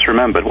Day. I just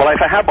remembered. Well, if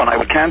I had one, I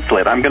would cancel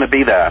it. I'm going to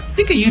be there.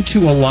 Think of you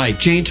two alike,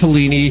 Jane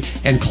Tolleni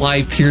and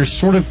Clive Pierce,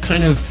 sort of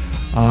kind of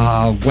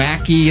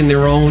wacky in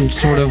their own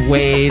sort of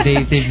way. They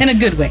in a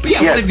good way.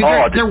 Yeah,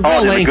 they're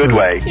well anchored. In a good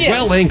way. Yeah.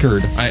 Well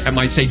anchored, I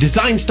might say.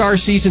 Design Star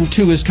Season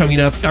 2 is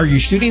coming up. Are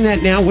you shooting that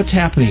now? What's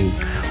happening?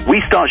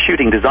 We start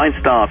shooting Design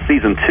Star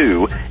Season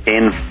 2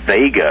 in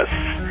Vegas,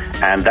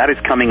 and that is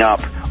coming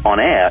up on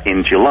air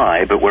in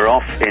July, but we're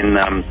off in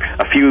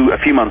a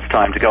few months'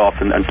 time to go off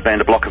and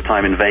spend a block of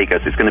time in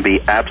Vegas. It's going to be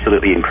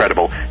absolutely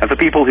incredible. And for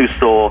people who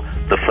saw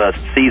the first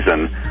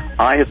season,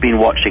 I have been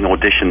watching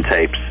audition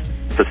tapes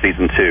for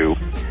Season 2.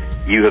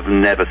 You have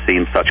never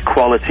seen such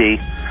quality,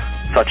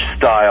 such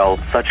style,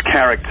 such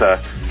character,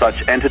 such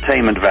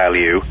entertainment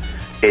value.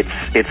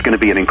 It's going to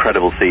be an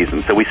incredible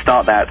season. So we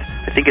start that,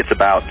 I think it's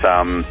about...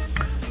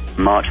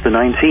 March the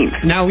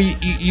 19th. Now,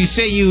 you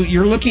say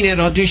you're looking at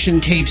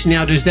audition tapes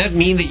now. Does that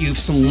mean that you've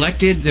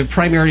selected the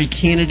primary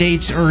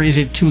candidates, or is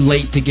it too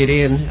late to get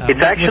in?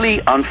 It's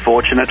actually,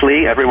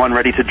 unfortunately, everyone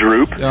ready to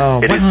droop.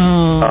 I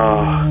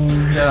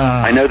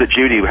know that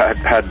Judy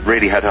had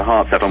really had her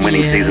heart set on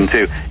winning Season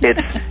 2.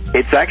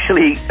 It's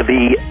actually,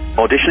 the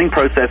auditioning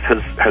process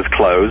has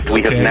closed. Okay.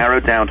 We have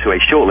narrowed down to a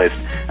shortlist,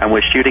 and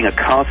we're shooting a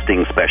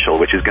casting special,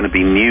 which is going to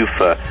be new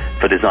for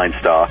Design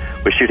Star.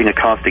 We're shooting a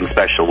casting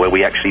special where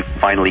we actually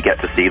finally get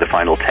to see the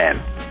final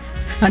 10.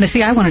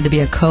 Honestly, I wanted to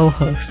be a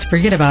co-host.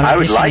 Forget about auditioning. I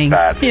would like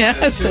that.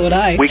 Yeah, so would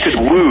I. We could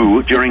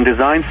woo during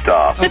Design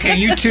Star. Okay,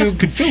 you two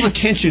could feel the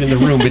tension in the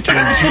room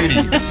between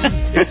Judy.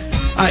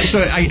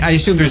 So I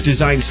assume there's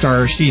Design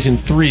Star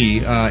Season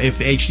 3, if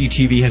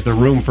HGTV has the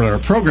room for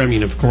our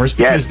programming, of course,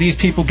 because these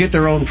people get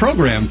their own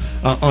program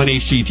on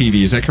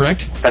HGTV. Is that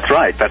correct? That's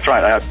right.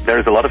 There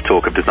is a lot of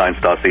talk of Design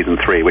Star Season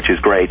 3, which is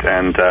great,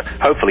 and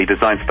hopefully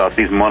Design Star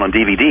Season 1 on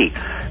DVD.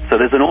 So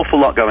there's an awful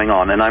lot going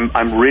on, and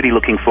I'm really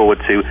looking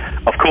forward to,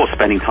 of course,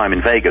 spending time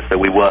in Vegas. So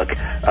we work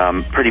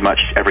pretty much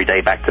every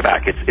day back to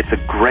back. It's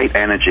a great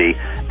energy,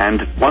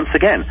 and once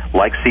again,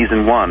 like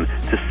Season 1,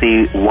 to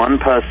see one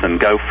person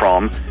go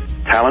from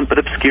talent but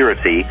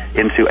obscurity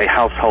into a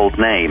household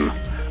name.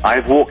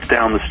 I've walked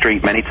down the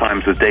street many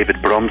times with David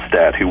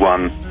Bromstead, who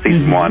won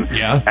Season 1.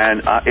 Yeah.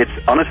 And it's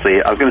honestly,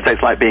 I was going to say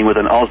it's like being with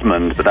an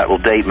Osmond, but that will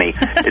date me.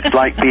 It's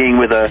like being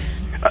with a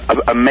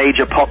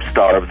major pop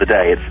star of the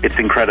day. It's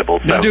incredible.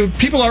 So, now, do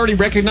people already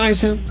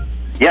recognize him?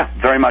 Yeah,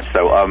 very much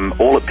so.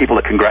 All the people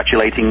are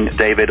congratulating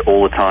David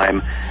all the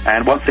time.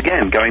 And once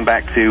again, going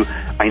back to,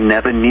 I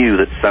never knew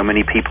that so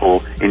many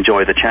people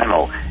enjoy the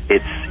channel.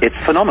 It's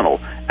phenomenal.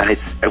 And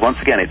it's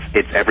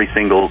every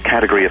single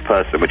category of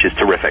person, which is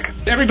terrific.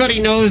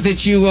 Everybody knows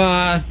that you,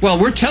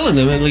 well, we're telling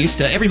them at least,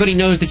 everybody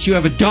knows that you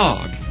have a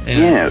dog.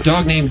 A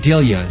dog named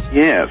Delia.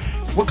 Yes.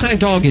 What kind of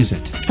dog is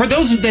it? For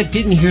those that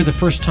didn't hear the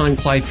first time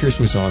Clive Pierce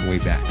was on way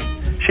back.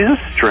 She's a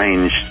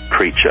strange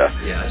creature.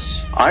 Yes.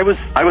 I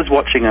was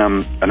watching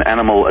an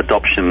animal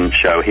adoption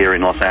show here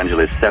in Los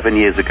Angeles 7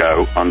 years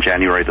ago on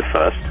January the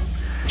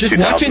 1st. Just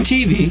watching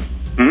TV?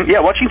 Yeah,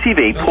 watching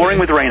TV, pouring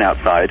with rain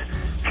outside,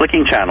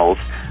 flicking channels,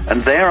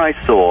 and there I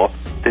saw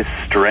this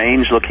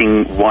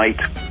strange-looking white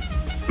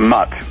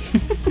mutt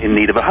in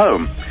need of a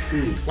home.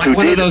 Like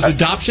one of those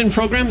adoption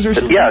programs or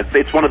something? Yeah,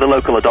 it's one of the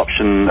local adopt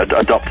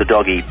a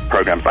doggy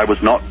programs. I was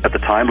not, at the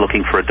time,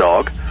 looking for a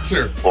dog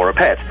or a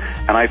pet.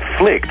 And I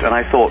flicked, and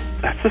I thought,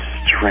 that's a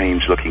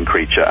strange-looking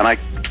creature. And I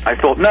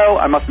thought, no,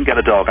 I mustn't get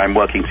a dog. I'm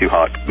working too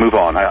hard. Move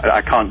on.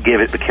 I can't give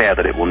it the care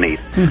that it will need.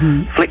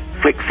 Mm-hmm. Flick,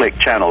 flick, flick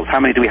channels. How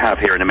many do we have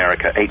here in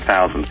America?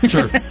 8,000.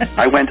 Sure.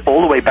 I went all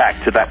the way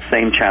back to that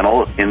same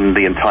channel in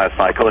the entire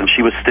cycle, and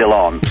she was still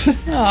on.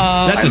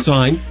 That's a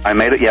sign.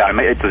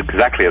 It's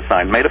exactly a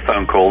sign. Made a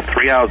phone call.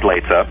 3 hours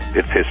later,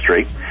 it's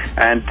history.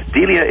 And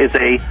Delia is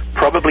a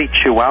probably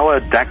Chihuahua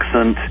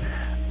Dachshund,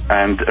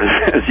 and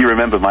as you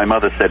remember, my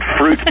mother said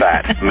fruit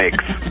bat mix.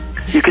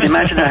 You can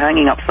imagine her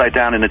hanging upside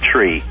down in a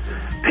tree,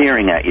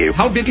 peering at you.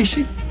 How big is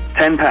she?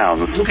 10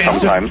 pounds,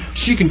 sometimes.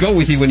 So she can go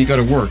with you when you go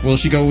to work. Will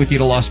she go with you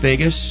to Las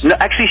Vegas? No,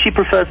 actually, she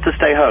prefers to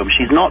stay home.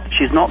 She's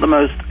not the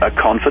most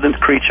confident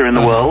creature in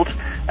the world,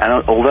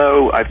 and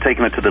although I've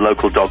taken her to the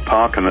local dog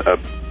park and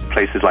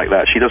places like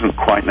that, she doesn't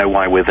quite know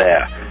why we're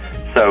there.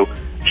 So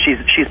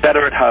she's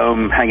better at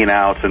home, hanging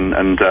out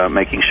and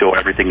making sure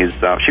everything is...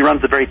 she runs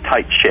a very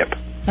tight ship.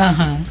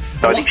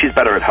 So I think she's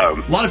better at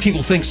home. A lot of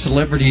people think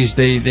celebrities,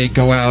 they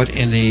go out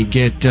and they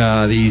get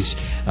these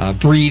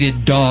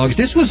breeded dogs.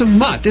 This was a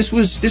mutt. This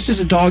is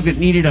a dog that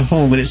needed a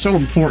home, and it's so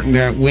important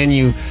that when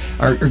you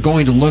are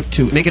going to look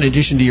to make an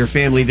addition to your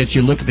family that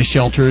you look at the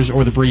shelters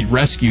or the breed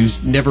rescues,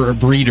 never a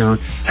breeder.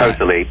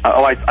 Totally.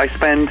 I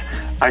spend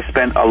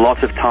a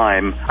lot of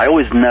time. I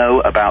always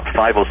know about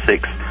 5 or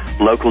 6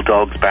 local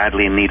dogs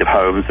badly in need of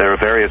homes. There are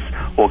various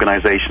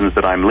organizations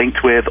that I'm linked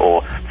with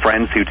or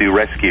friends who do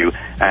rescue,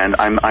 and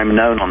I'm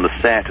known on the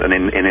set and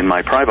in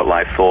my private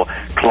life for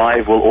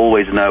Clive will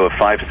always know of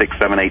 5, 6,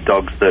 7, 8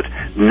 dogs that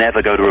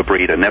never go to a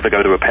breeder, never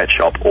go to a pet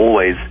shop,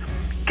 always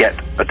get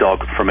a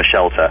dog from a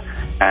shelter.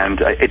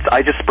 And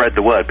I just spread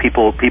the word.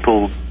 People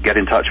get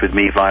in touch with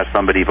me via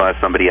somebody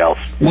else.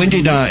 When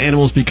did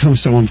animals become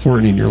so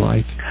important in your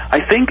life?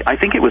 I think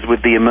it was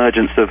with the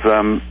emergence of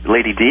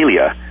Lady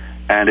Delia,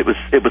 and it was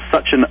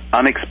such an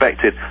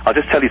unexpected. I'll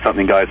just tell you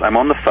something, guys. I'm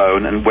on the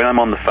phone, and when I'm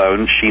on the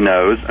phone, she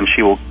knows, and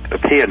she will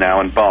appear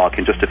now and bark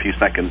in just a few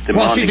seconds, demanding.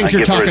 Well, she thinks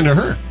you're talking to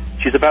her.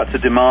 She's about to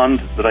demand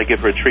that I give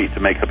her a treat to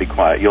make her be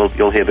quiet.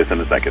 You'll hear this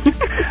in a second.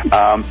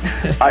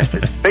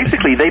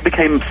 Basically, they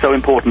became so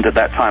important at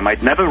that time.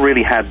 I'd never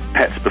really had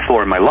pets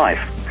before in my life.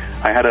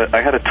 I had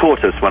a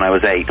tortoise when I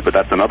was 8, but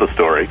that's another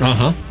story.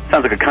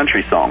 Sounds like a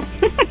country song.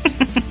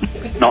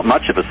 Not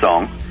much of a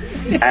song.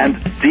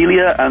 And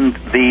Delia and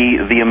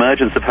the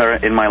emergence of her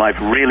in my life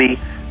really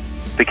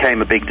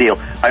became a big deal.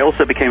 I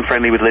also became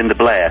friendly with Linda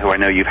Blair, who I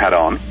know you've had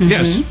on.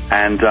 Yes.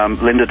 And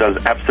Linda does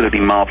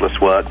absolutely marvelous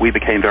work. We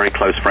became very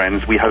close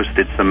friends. We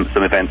hosted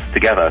some events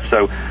together.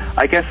 So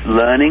I guess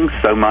learning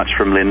so much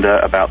from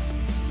Linda about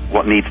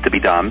what needs to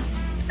be done,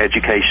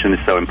 education is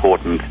so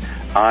important.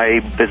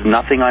 There's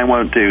nothing I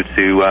won't do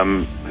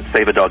to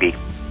save a doggy.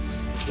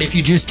 If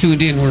you just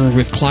tuned in, we're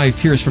with Clive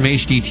Pierce from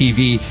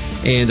HGTV,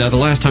 and the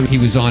last time he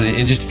was on,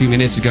 and just a few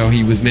minutes ago,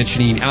 he was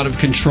mentioning Out of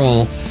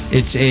Control.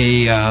 It's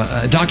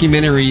a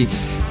documentary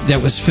that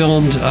was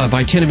filmed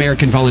by 10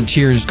 American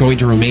volunteers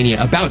going to Romania,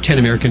 about 10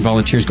 American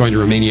volunteers going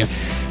to Romania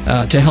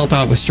to help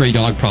out with stray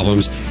dog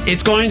problems.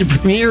 It's going to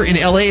premiere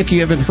in L.A. If you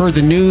haven't heard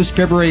the news,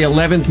 February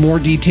 11th. More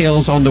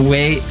details on the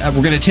way.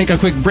 We're going to take a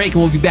quick break,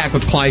 and we'll be back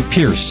with Clive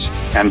Pierce.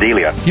 And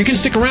Delia. You can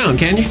stick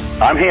around, can you?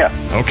 I'm here.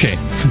 Okay.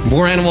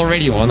 More Animal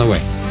Radio on the way.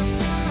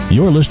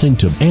 You're listening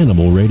to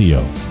Animal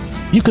Radio.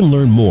 You can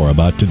learn more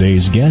about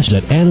today's guest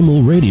at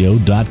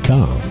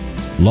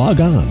animalradio.com. Log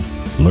on.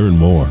 Learn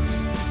more.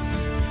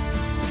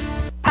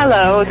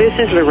 Hello, this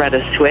is Loretta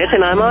Swit,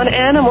 and I'm on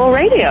Animal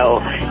Radio.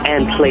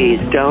 And please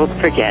don't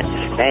forget to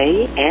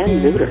spay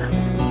and neuter.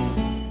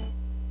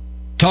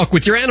 Talk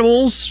with your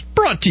animals.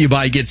 Brought to you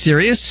by Get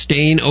Serious.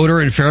 Stain, odor,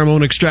 and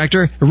pheromone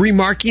extractor.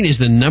 Remarking is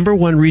the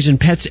 #1 reason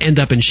pets end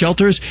up in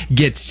shelters.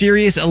 Get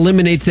Serious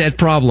eliminates that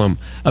problem.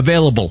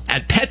 Available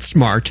at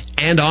PetSmart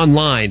and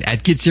online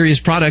at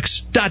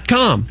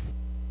GetSeriousProducts.com.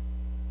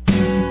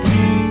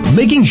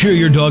 Making sure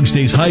your dog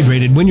stays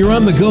hydrated when you're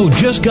on the go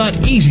just got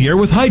easier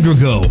with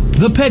HydroGo,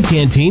 the pet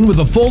canteen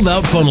with a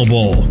fold-out funnel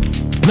bowl.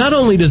 Not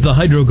only does the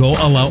HydroGo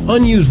allow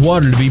unused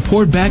water to be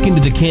poured back into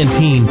the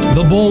canteen,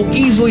 the bowl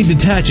easily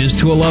detaches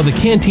to allow the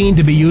canteen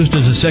to be used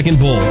as a second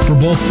bowl for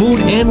both food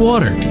and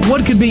water.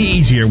 What could be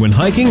easier when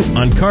hiking,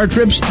 on car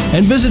trips,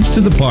 and visits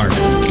to the park?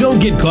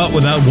 Don't get caught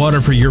without water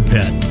for your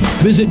pet.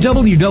 Visit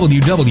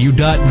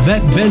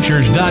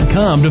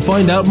www.vetventures.com to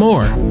find out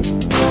more.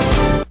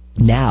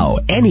 Now,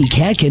 any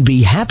cat can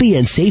be happy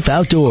and safe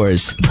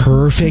outdoors.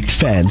 Perfect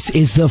Fence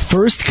is the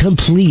first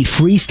complete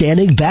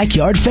freestanding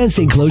backyard fence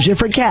enclosure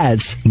for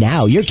cats.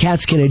 Now, your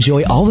cats can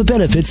enjoy all the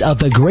benefits of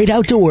the great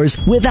outdoors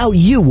without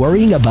you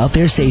worrying about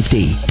their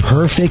safety.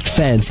 Perfect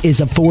Fence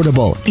is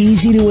affordable,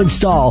 easy to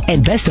install,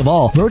 and best of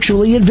all,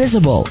 virtually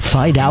invisible.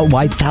 Find out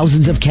why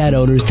thousands of cat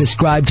owners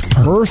described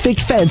Perfect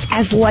Fence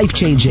as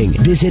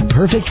life-changing. Visit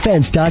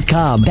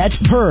perfectfence.com. That's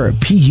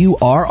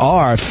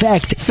P-U-R-R,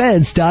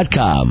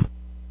 fectfence.com.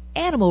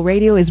 Animal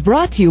Radio is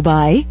brought to you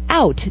by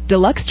Out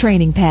Deluxe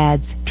Training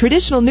Pads.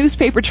 Traditional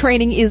newspaper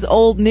training is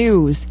old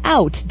news.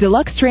 Out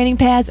Deluxe Training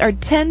Pads are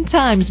 10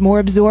 times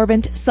more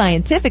absorbent,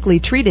 scientifically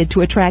treated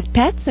to attract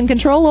pets and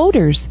control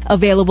odors.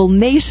 Available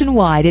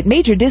nationwide at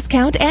major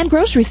discount and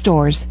grocery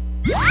stores.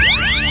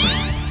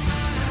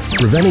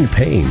 Preventing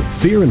pain,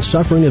 fear, and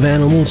suffering of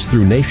animals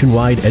through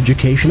nationwide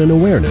education and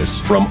awareness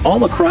from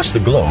all across the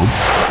globe.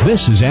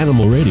 This is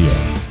Animal Radio.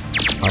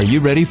 Are you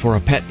ready for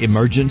a pet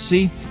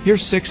emergency?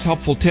 Here's 6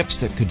 helpful tips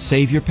that could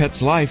save your pet's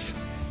life.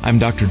 I'm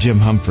Dr. Jim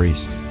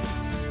Humphreys.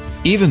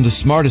 Even the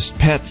smartest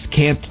pets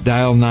can't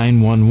dial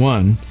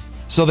 911,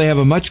 so they have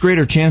a much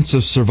greater chance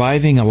of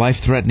surviving a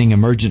life-threatening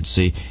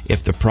emergency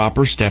if the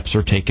proper steps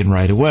are taken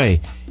right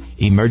away.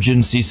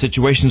 Emergency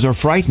situations are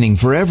frightening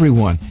for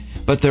everyone,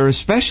 but they're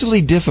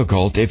especially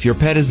difficult if your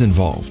pet is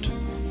involved.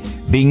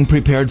 Being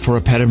prepared for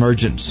a pet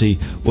emergency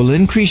will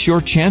increase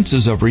your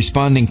chances of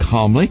responding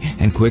calmly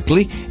and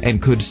quickly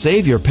and could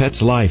save your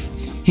pet's life.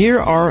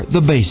 Here are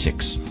the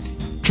basics.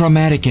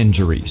 Traumatic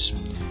injuries.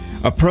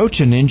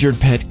 Approach an injured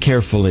pet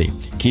carefully.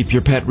 Keep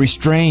your pet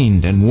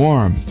restrained and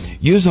warm.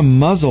 Use a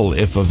muzzle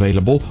if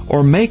available,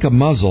 or make a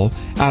muzzle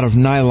out of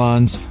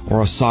nylons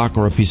or a sock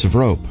or a piece of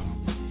rope.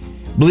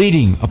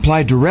 Bleeding.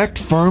 Apply direct,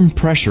 firm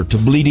pressure to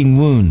bleeding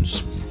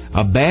wounds.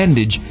 A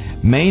bandage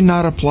may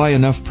not apply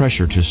enough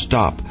pressure to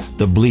stop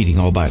the bleeding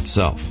all by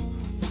itself.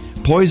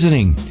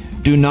 Poisoning.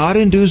 Do not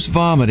induce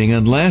vomiting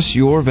unless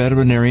your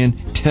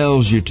veterinarian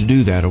tells you to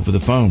do that over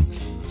the phone.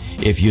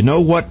 If you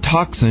know what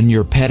toxin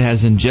your pet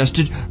has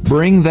ingested,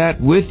 bring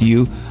that with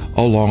you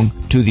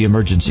along to the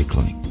emergency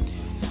clinic.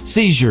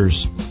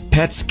 Seizures.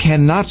 Pets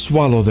cannot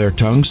swallow their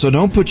tongue, so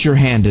don't put your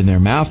hand in their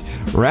mouth.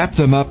 Wrap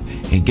them up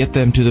and get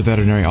them to the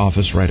veterinary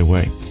office right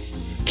away.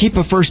 Keep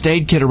a first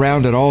aid kit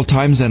around at all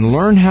times and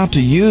learn how to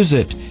use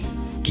it.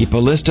 Keep a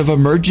list of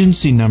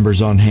emergency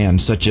numbers on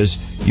hand, such as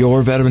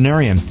your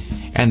veterinarian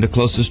and the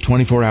closest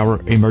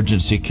 24-hour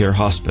emergency care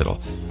hospital.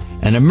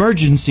 An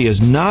emergency is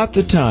not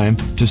the time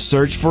to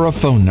search for a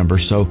phone number,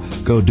 so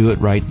go do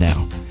it right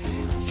now.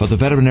 For the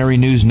Veterinary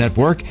News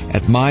Network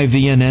at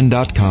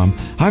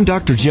myvnn.com, I'm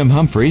Dr. Jim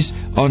Humphreys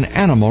on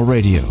Animal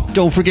Radio.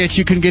 Don't forget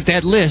you can get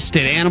that list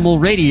at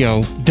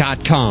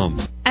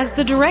animalradio.com. As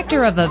the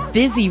director of a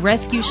busy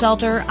rescue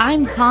shelter,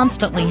 I'm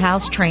constantly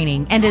house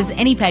training. And as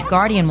any pet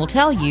guardian will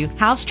tell you,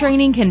 house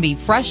training can be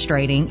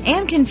frustrating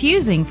and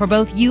confusing for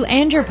both you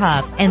and your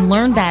pup. And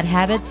learned bad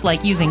habits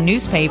like using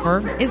newspaper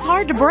is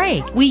hard to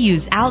break. We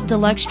use Out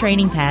Deluxe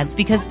training pads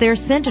because their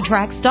scent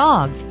attracts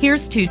dogs.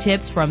 Here's 2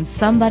 tips from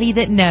somebody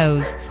that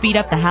knows. Speed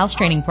up the house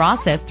training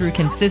process through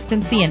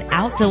consistency and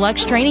Out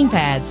Deluxe training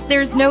pads.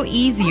 There's no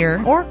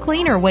easier or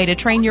cleaner way to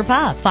train your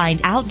pup. Find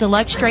Out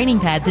Deluxe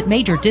training pads at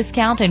major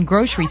discount and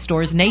grocery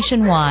stores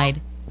nationwide.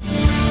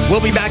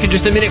 We'll be back in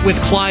just a minute with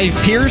Clive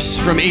Pierce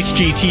from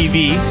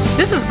HGTV.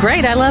 This is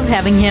great. I love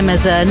having him as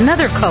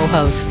another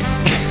co-host.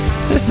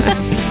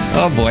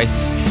 Oh, boy.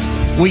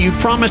 Will you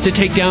promise to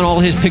take down all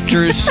his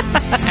pictures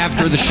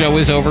after the show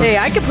is over? Hey,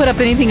 I can put up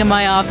anything in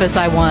my office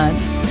I want.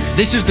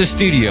 This is the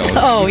studio.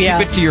 Oh, you yeah.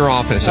 Keep it to your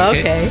office,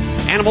 okay?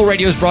 Animal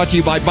Radio is brought to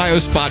you by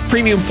BioSpot,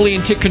 premium flea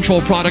and tick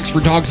control products for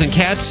dogs and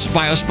cats.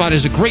 BioSpot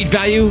is a great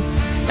value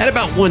at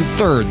about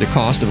 1/3 the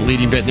cost of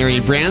leading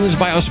veterinarian brands.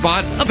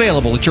 BioSpot,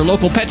 available at your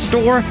local pet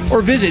store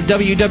or visit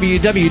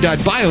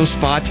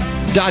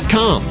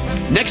www.biospot.com.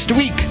 Next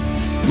week,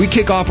 we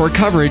kick off our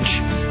coverage.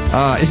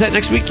 Is that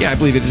next week? Yeah, I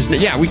believe it is.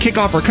 Yeah, we kick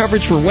off our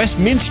coverage for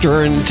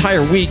Westminster an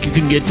entire week. You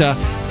can get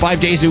 5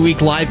 days a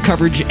week live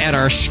coverage at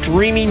our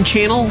streaming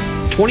channel,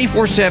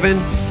 24/7,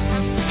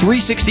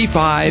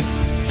 365,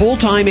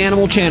 full-time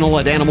animal channel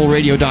at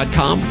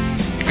animalradio.com.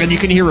 And you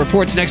can hear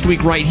reports next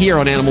week right here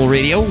on Animal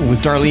Radio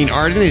with Darlene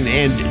Arden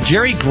and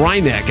Jerry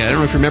Grymek. I don't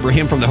know if you remember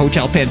him from the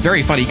Hotel Pen.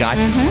 Very funny guy.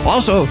 Mm-hmm.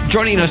 Also,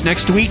 joining us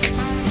next week,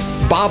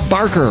 Bob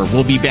Barker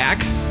will be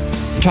back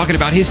talking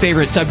about his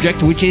favorite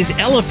subject, which is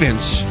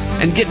elephants,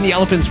 and getting the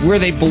elephants where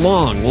they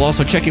belong. We'll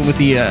also check in with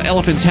the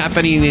elephants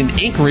happening in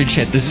Anchorage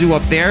at the zoo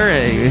up there.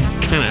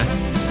 Kind of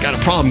got a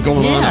problem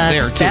going on up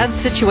there, too. Bad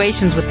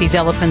situations with these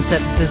elephants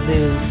at the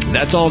zoos.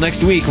 That's all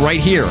next week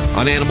right here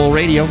on Animal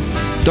Radio.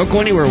 Don't go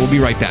anywhere. We'll be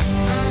right back.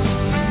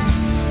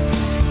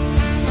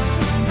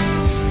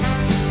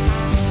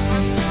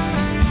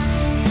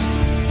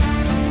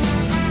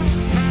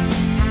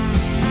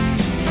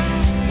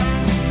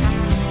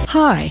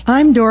 Hi,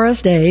 I'm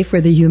Doris Day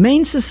for the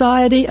Humane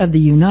Society of the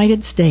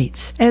United States.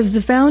 As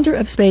the founder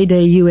of Spay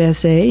Day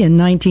USA in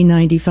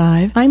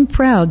 1995, I'm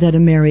proud that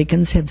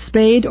Americans have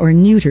spayed or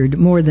neutered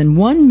more than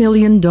 1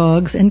 million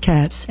dogs and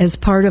cats as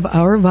part of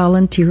our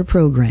volunteer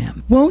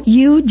program. Won't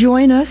you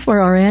join us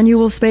for our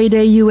annual Spay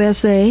Day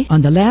USA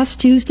on the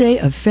last Tuesday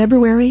of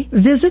February?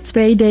 Visit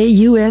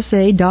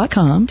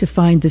SpayDayUSA.com to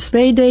find the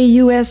Spay Day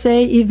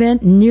USA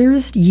event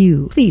nearest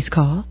you. Please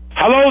call.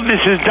 Hello, this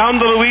is Don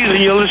DeLuise,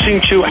 and you're listening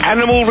to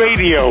Animal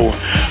Radio.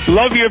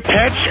 Love your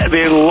pets,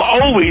 they'll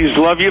always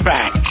love you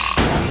back.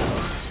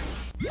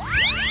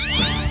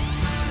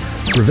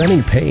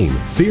 Preventing pain,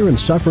 fear, and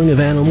suffering of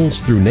animals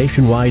through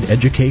nationwide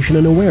education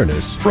and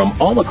awareness from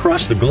all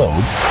across the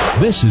globe.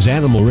 This is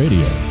Animal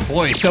Radio.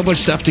 Boy, so much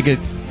stuff to get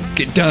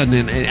done,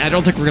 and I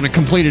don't think we're going to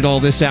complete it all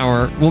this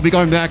hour. We'll be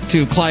going back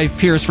to Clive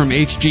Pierce from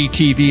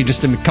HGTV in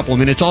just a couple of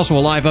minutes. Also a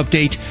live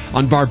update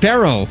on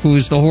Barbero,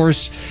 who's the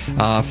horse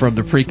from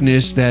the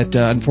Preakness that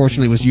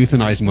unfortunately was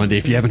euthanized Monday,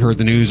 if you haven't heard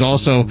the news.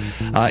 Also,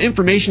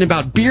 information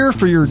about beer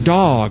for your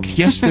dog.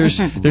 Yes,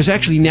 there's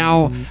actually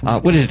now,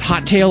 what is it,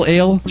 Hot Tail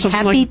Ale?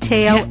 Happy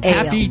Tail Ale.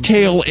 Happy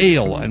Tail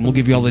Ale, and we'll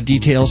give you all the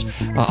details.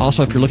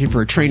 Also, if you're looking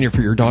for a trainer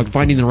for your dog,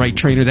 finding the right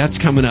trainer, that's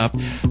coming up.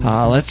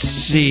 Let's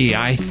see,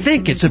 I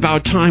think it's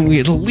about time we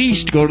at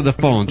least go to the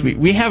phones.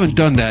 We haven't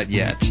done that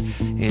yet,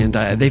 and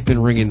they've been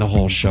ringing the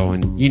whole show,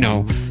 and you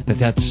know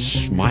that's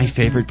my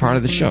favorite part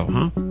of the show,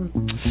 huh?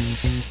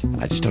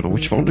 I just don't know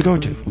which phone to go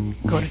to.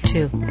 Go to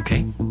 2.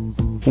 Okay.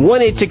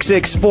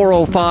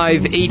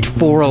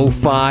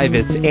 1-866-405-8405.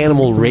 It's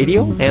Animal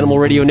Radio, Animal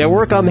Radio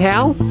Network. I'm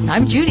Hal.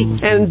 I'm Judy.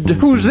 And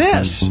who's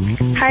this?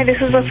 Hi,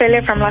 this is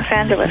Ophelia from Los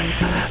Angeles.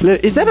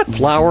 Is that a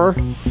flower?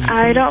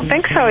 I don't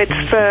think so. It's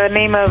the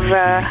name of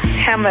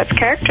Hamlet's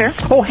character.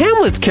 Oh,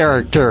 Hamlet's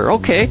character.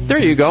 Okay, there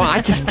you go.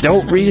 I just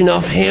don't read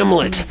enough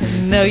Hamlet.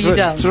 No, you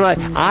don't. That's right.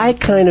 I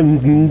kind of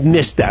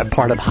missed that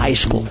part of high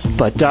school.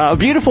 But a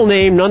beautiful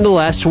name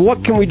nonetheless.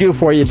 What can we do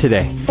for you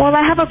today? Well,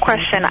 I have a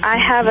question. I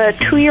have a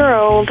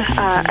 2-year-old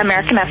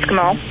American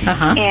Eskimo,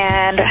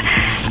 and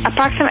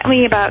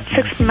approximately about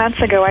 6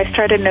 months ago, I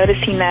started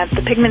noticing that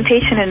the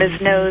pigmentation in his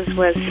nose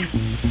was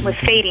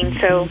fading.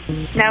 So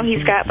now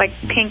he's got like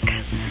pink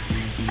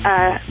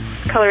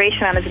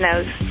coloration on his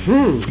nose.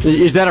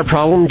 Is that a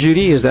problem,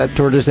 Judy?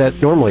 Or does that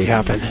normally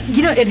happen?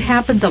 It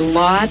happens a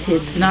lot.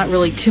 It's not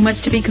really too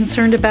much to be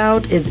concerned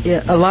about.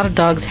 A lot of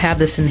dogs have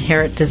this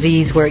inherent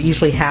disease where it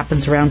usually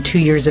happens around 2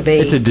 years of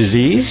age. It's a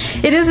disease?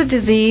 It is a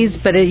disease,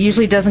 but it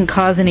usually doesn't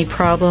cause any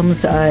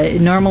problems.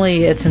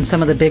 Normally, it's in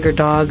some of the bigger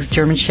dogs,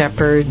 German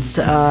Shepherds,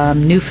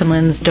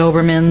 Newfoundlands,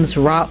 Dobermans,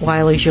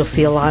 Rottweilers. You'll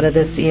see a lot of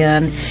this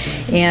in.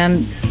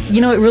 And,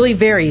 it really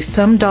varies.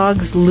 Some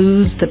dogs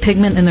lose the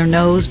pigment in their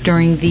nose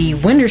during the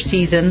winter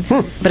season,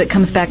 but it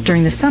comes back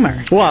during the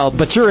summer. Well,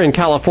 but you're in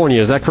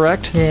California, is that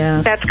correct?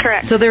 Yeah. That's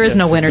correct. So there is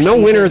no winter season.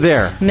 No winter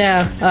there?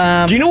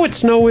 No. Do you know what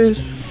snow is?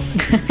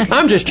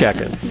 I'm just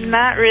checking.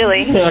 Not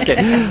really.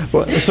 Okay.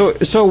 Well, so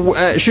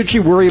should she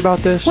worry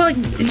about this? Well,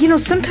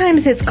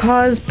 sometimes it's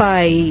caused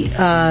by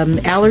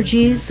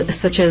allergies,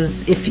 such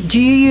as do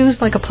you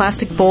use like a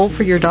plastic bowl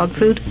for your dog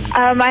food?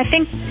 I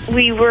think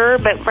we were,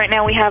 but right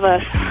now we have a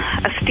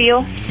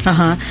steel.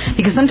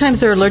 Because sometimes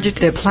they're allergic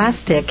to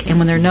plastic, and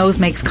when their nose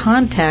makes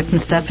contact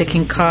and stuff, it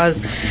can cause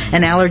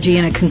an allergy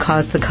and it can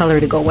cause the color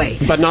to go away.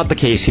 But not the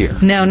case here.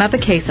 No, not the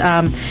case.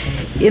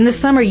 In the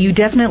summer, you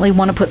definitely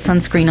want to put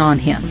sunscreen on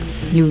him.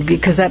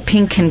 Because that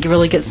pink can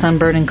really get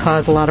sunburned and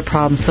cause a lot of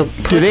problems. So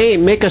do they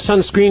make a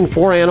sunscreen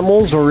for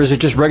animals, or is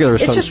it just regular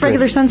sunscreen? It's just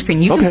regular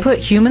sunscreen. You can put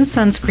human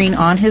sunscreen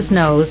on his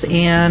nose,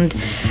 and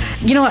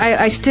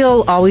I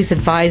still always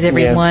advise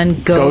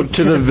everyone go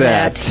to the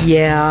vet.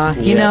 Yeah,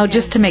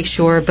 just to make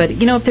sure. But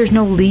if there's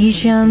no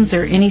lesions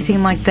or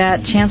anything like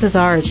that, chances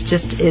are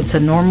it's a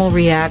normal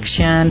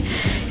reaction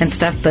and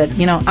stuff. But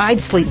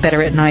I'd sleep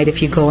better at night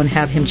if you go and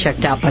have him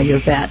checked out by your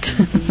vet.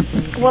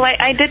 Well,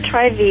 I did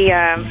try the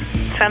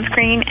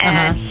sunscreen,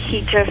 and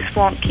he just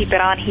won't keep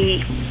it on.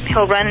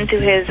 He'll run into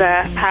his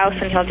house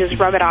and he'll just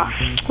rub it off.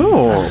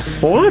 Oh,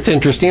 well, that's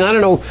interesting. I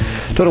don't know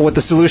what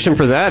the solution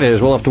for that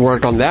is. We'll have to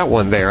work on that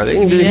one there.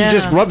 He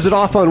just rubs it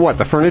off on what,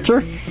 the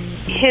furniture?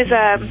 His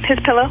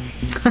pillow.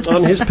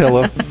 On his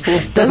pillow.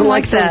 Doesn't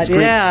like that,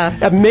 sunscreen.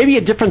 yeah. Maybe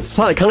a different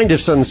kind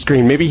of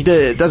sunscreen. Maybe he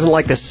doesn't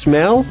like the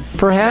smell,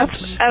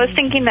 perhaps? I was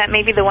thinking that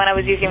maybe the one I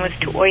was using was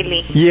too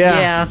oily.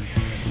 Yeah.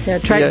 Yeah,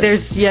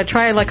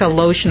 try like a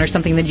lotion or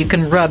something that you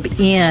can rub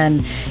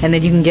in, and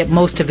then you can get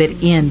most of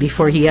it in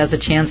before he has a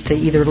chance to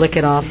either lick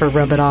it off or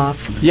rub it off.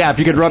 Yeah, if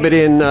you could rub it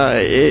in,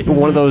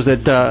 one of those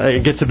that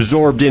gets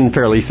absorbed in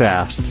fairly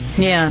fast.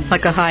 Yeah,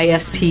 like a high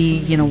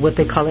SP, what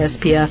they call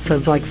SPF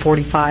of like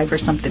 45 or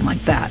something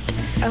like that.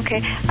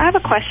 Okay, I have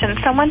a question.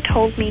 Someone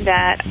told me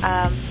that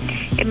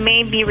it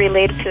may be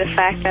related to the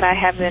fact that I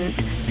haven't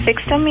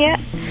fixed them yet.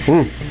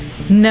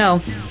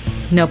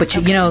 No, but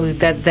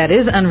that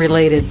is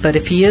unrelated. But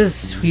if he is,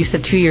 you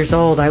said 2 years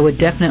old, I would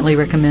definitely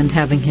recommend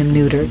having him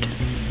neutered.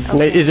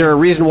 Okay. Is there a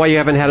reason why you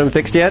haven't had him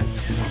fixed yet?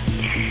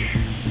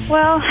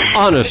 Well,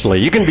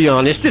 honestly, you can be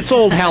honest. It's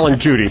old Hal and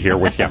Judy here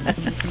with you.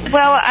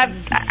 Well, I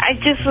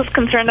just was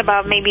concerned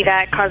about maybe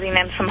that causing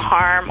them some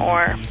harm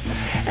or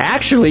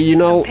actually,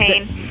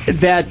 pain.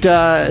 That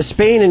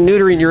spaying and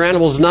neutering your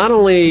animals not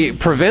only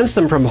prevents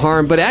them from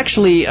harm, but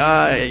actually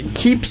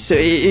keeps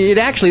it.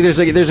 Actually,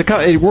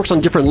 it works on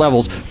different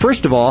levels.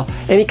 First of all,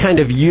 any kind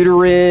of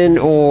uterine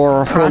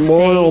or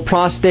hormonal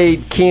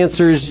prostate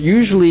cancers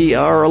usually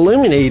are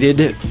eliminated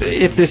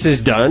if this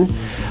is done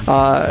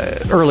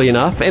early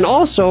enough. And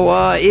also,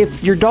 if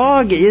your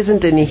dog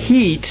isn't in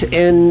heat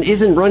and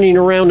isn't running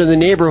around in the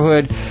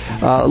neighborhood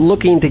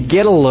looking to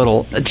get a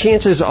little,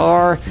 chances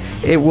are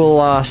it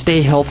will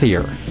stay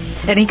healthier.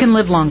 And he can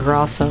live longer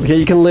also. Yeah,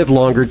 you can live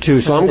longer, too.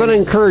 So I'm going to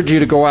encourage you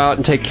to go out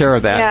and take care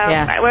of that.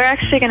 Yeah. We're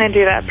actually going to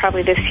do that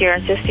probably this year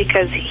just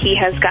because he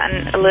has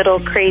gotten a little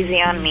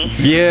crazy on me.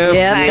 Yeah,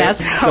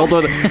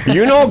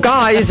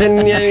 guys,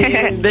 and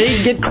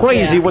they get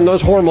crazy when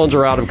those hormones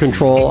are out of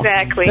control.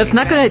 Exactly. That's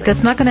not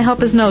going to help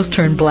his nose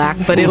turn black,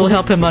 but it'll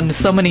help him on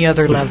so many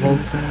other levels.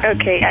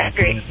 Okay, I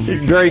agree.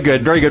 Very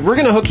good, very good. We're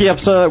going to hook you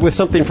up with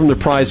something from the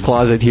prize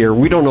closet here.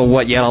 We don't know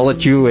what yet. I'll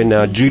let you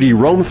and Judy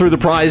roam through the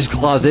prize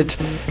closet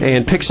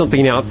and pick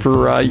something out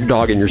for your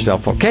dog and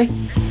yourself, okay?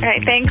 All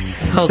right, thanks.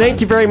 Thank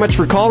you very much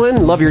for calling.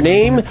 Love your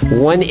name.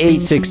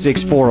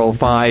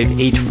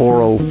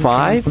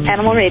 1-866-405-8405.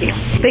 Animal Radio.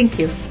 Thank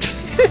you.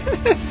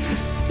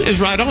 It's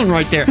right on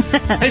right there.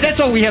 Hey, that's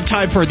all we have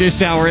time for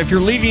this hour. If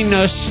you're leaving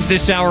us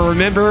this hour,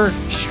 remember,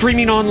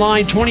 streaming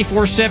online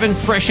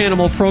 24/7, fresh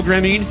animal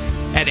programming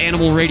at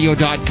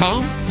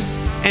animalradio.com.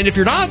 And if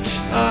you're not,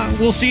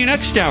 we'll see you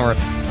next hour.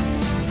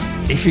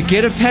 If you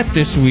get a pet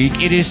this week,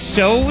 it is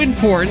so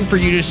important for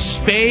you to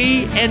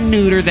spay and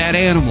neuter that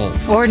animal.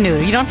 Or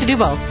neuter. You don't have to do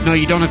both. No,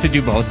 you don't have to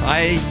do both.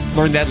 I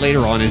learned that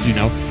later on, as you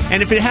know.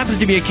 And if it happens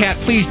to be a cat,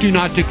 please do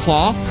not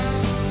declaw.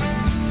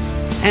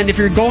 And if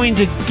you're going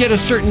to get a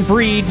certain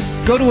breed,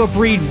 go to a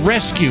breed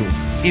rescue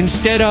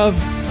instead of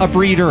a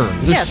breeder.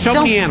 There's so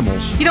many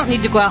animals. You don't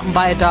need to go out and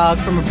buy a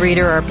dog from a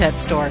breeder or a pet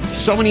store.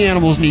 So many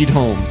animals need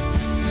home.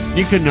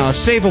 You can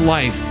save a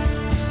life,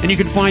 and you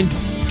can find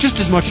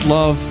just as much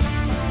love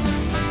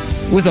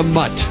with a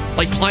mutt,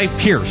 like Clive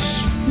Pierce.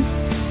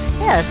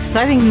 Yes,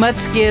 I think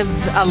mutts give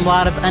a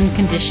lot of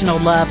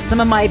unconditional love.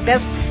 Some of my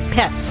best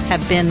pets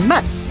have been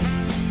mutts.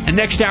 And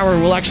next hour,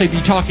 we'll actually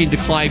be talking to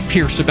Clive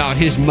Pierce about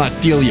his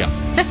mutt, Delia.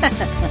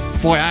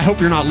 Boy, I hope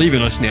you're not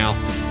leaving us now.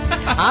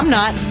 I'm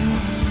not.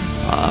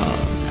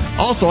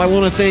 Also, I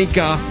want to thank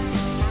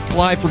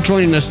Clive for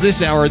joining us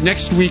this hour.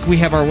 Next week, we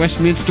have our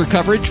Westminster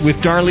coverage with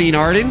Darlene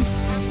Arden,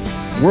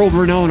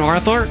 world-renowned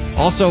author.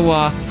 Also,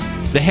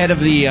 the head of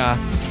the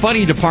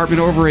funny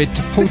department over at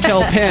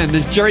Hotel Penn,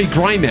 Jerry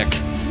Greimek,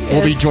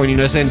 will be joining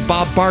us. And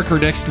Bob Barker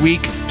next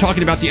week,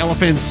 talking about the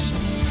elephants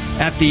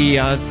at the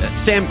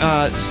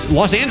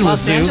Los Angeles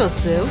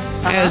Zoo.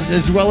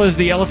 As well as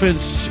the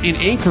elephants in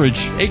Anchorage,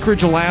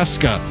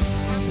 Alaska.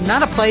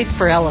 Not a place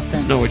for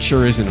elephants. No, it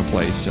sure isn't a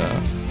place.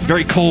 It's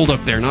very cold up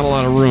there, not a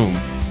lot of room.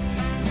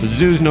 The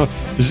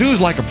zoo's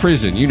like a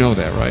prison. You know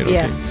that, right?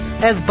 Yes.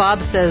 Okay. As Bob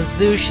says,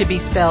 zoo should be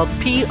spelled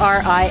Prison.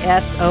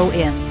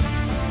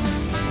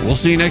 We'll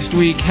see you next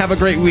week. Have a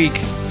great week.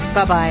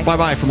 Bye-bye.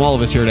 Bye-bye from all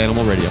of us here at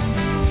Animal Radio.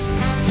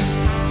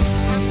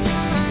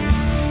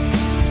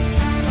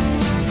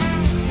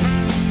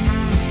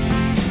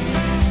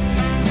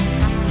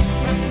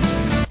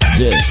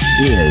 This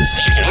is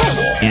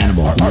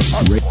Animal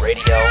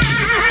Radio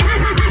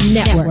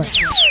Network.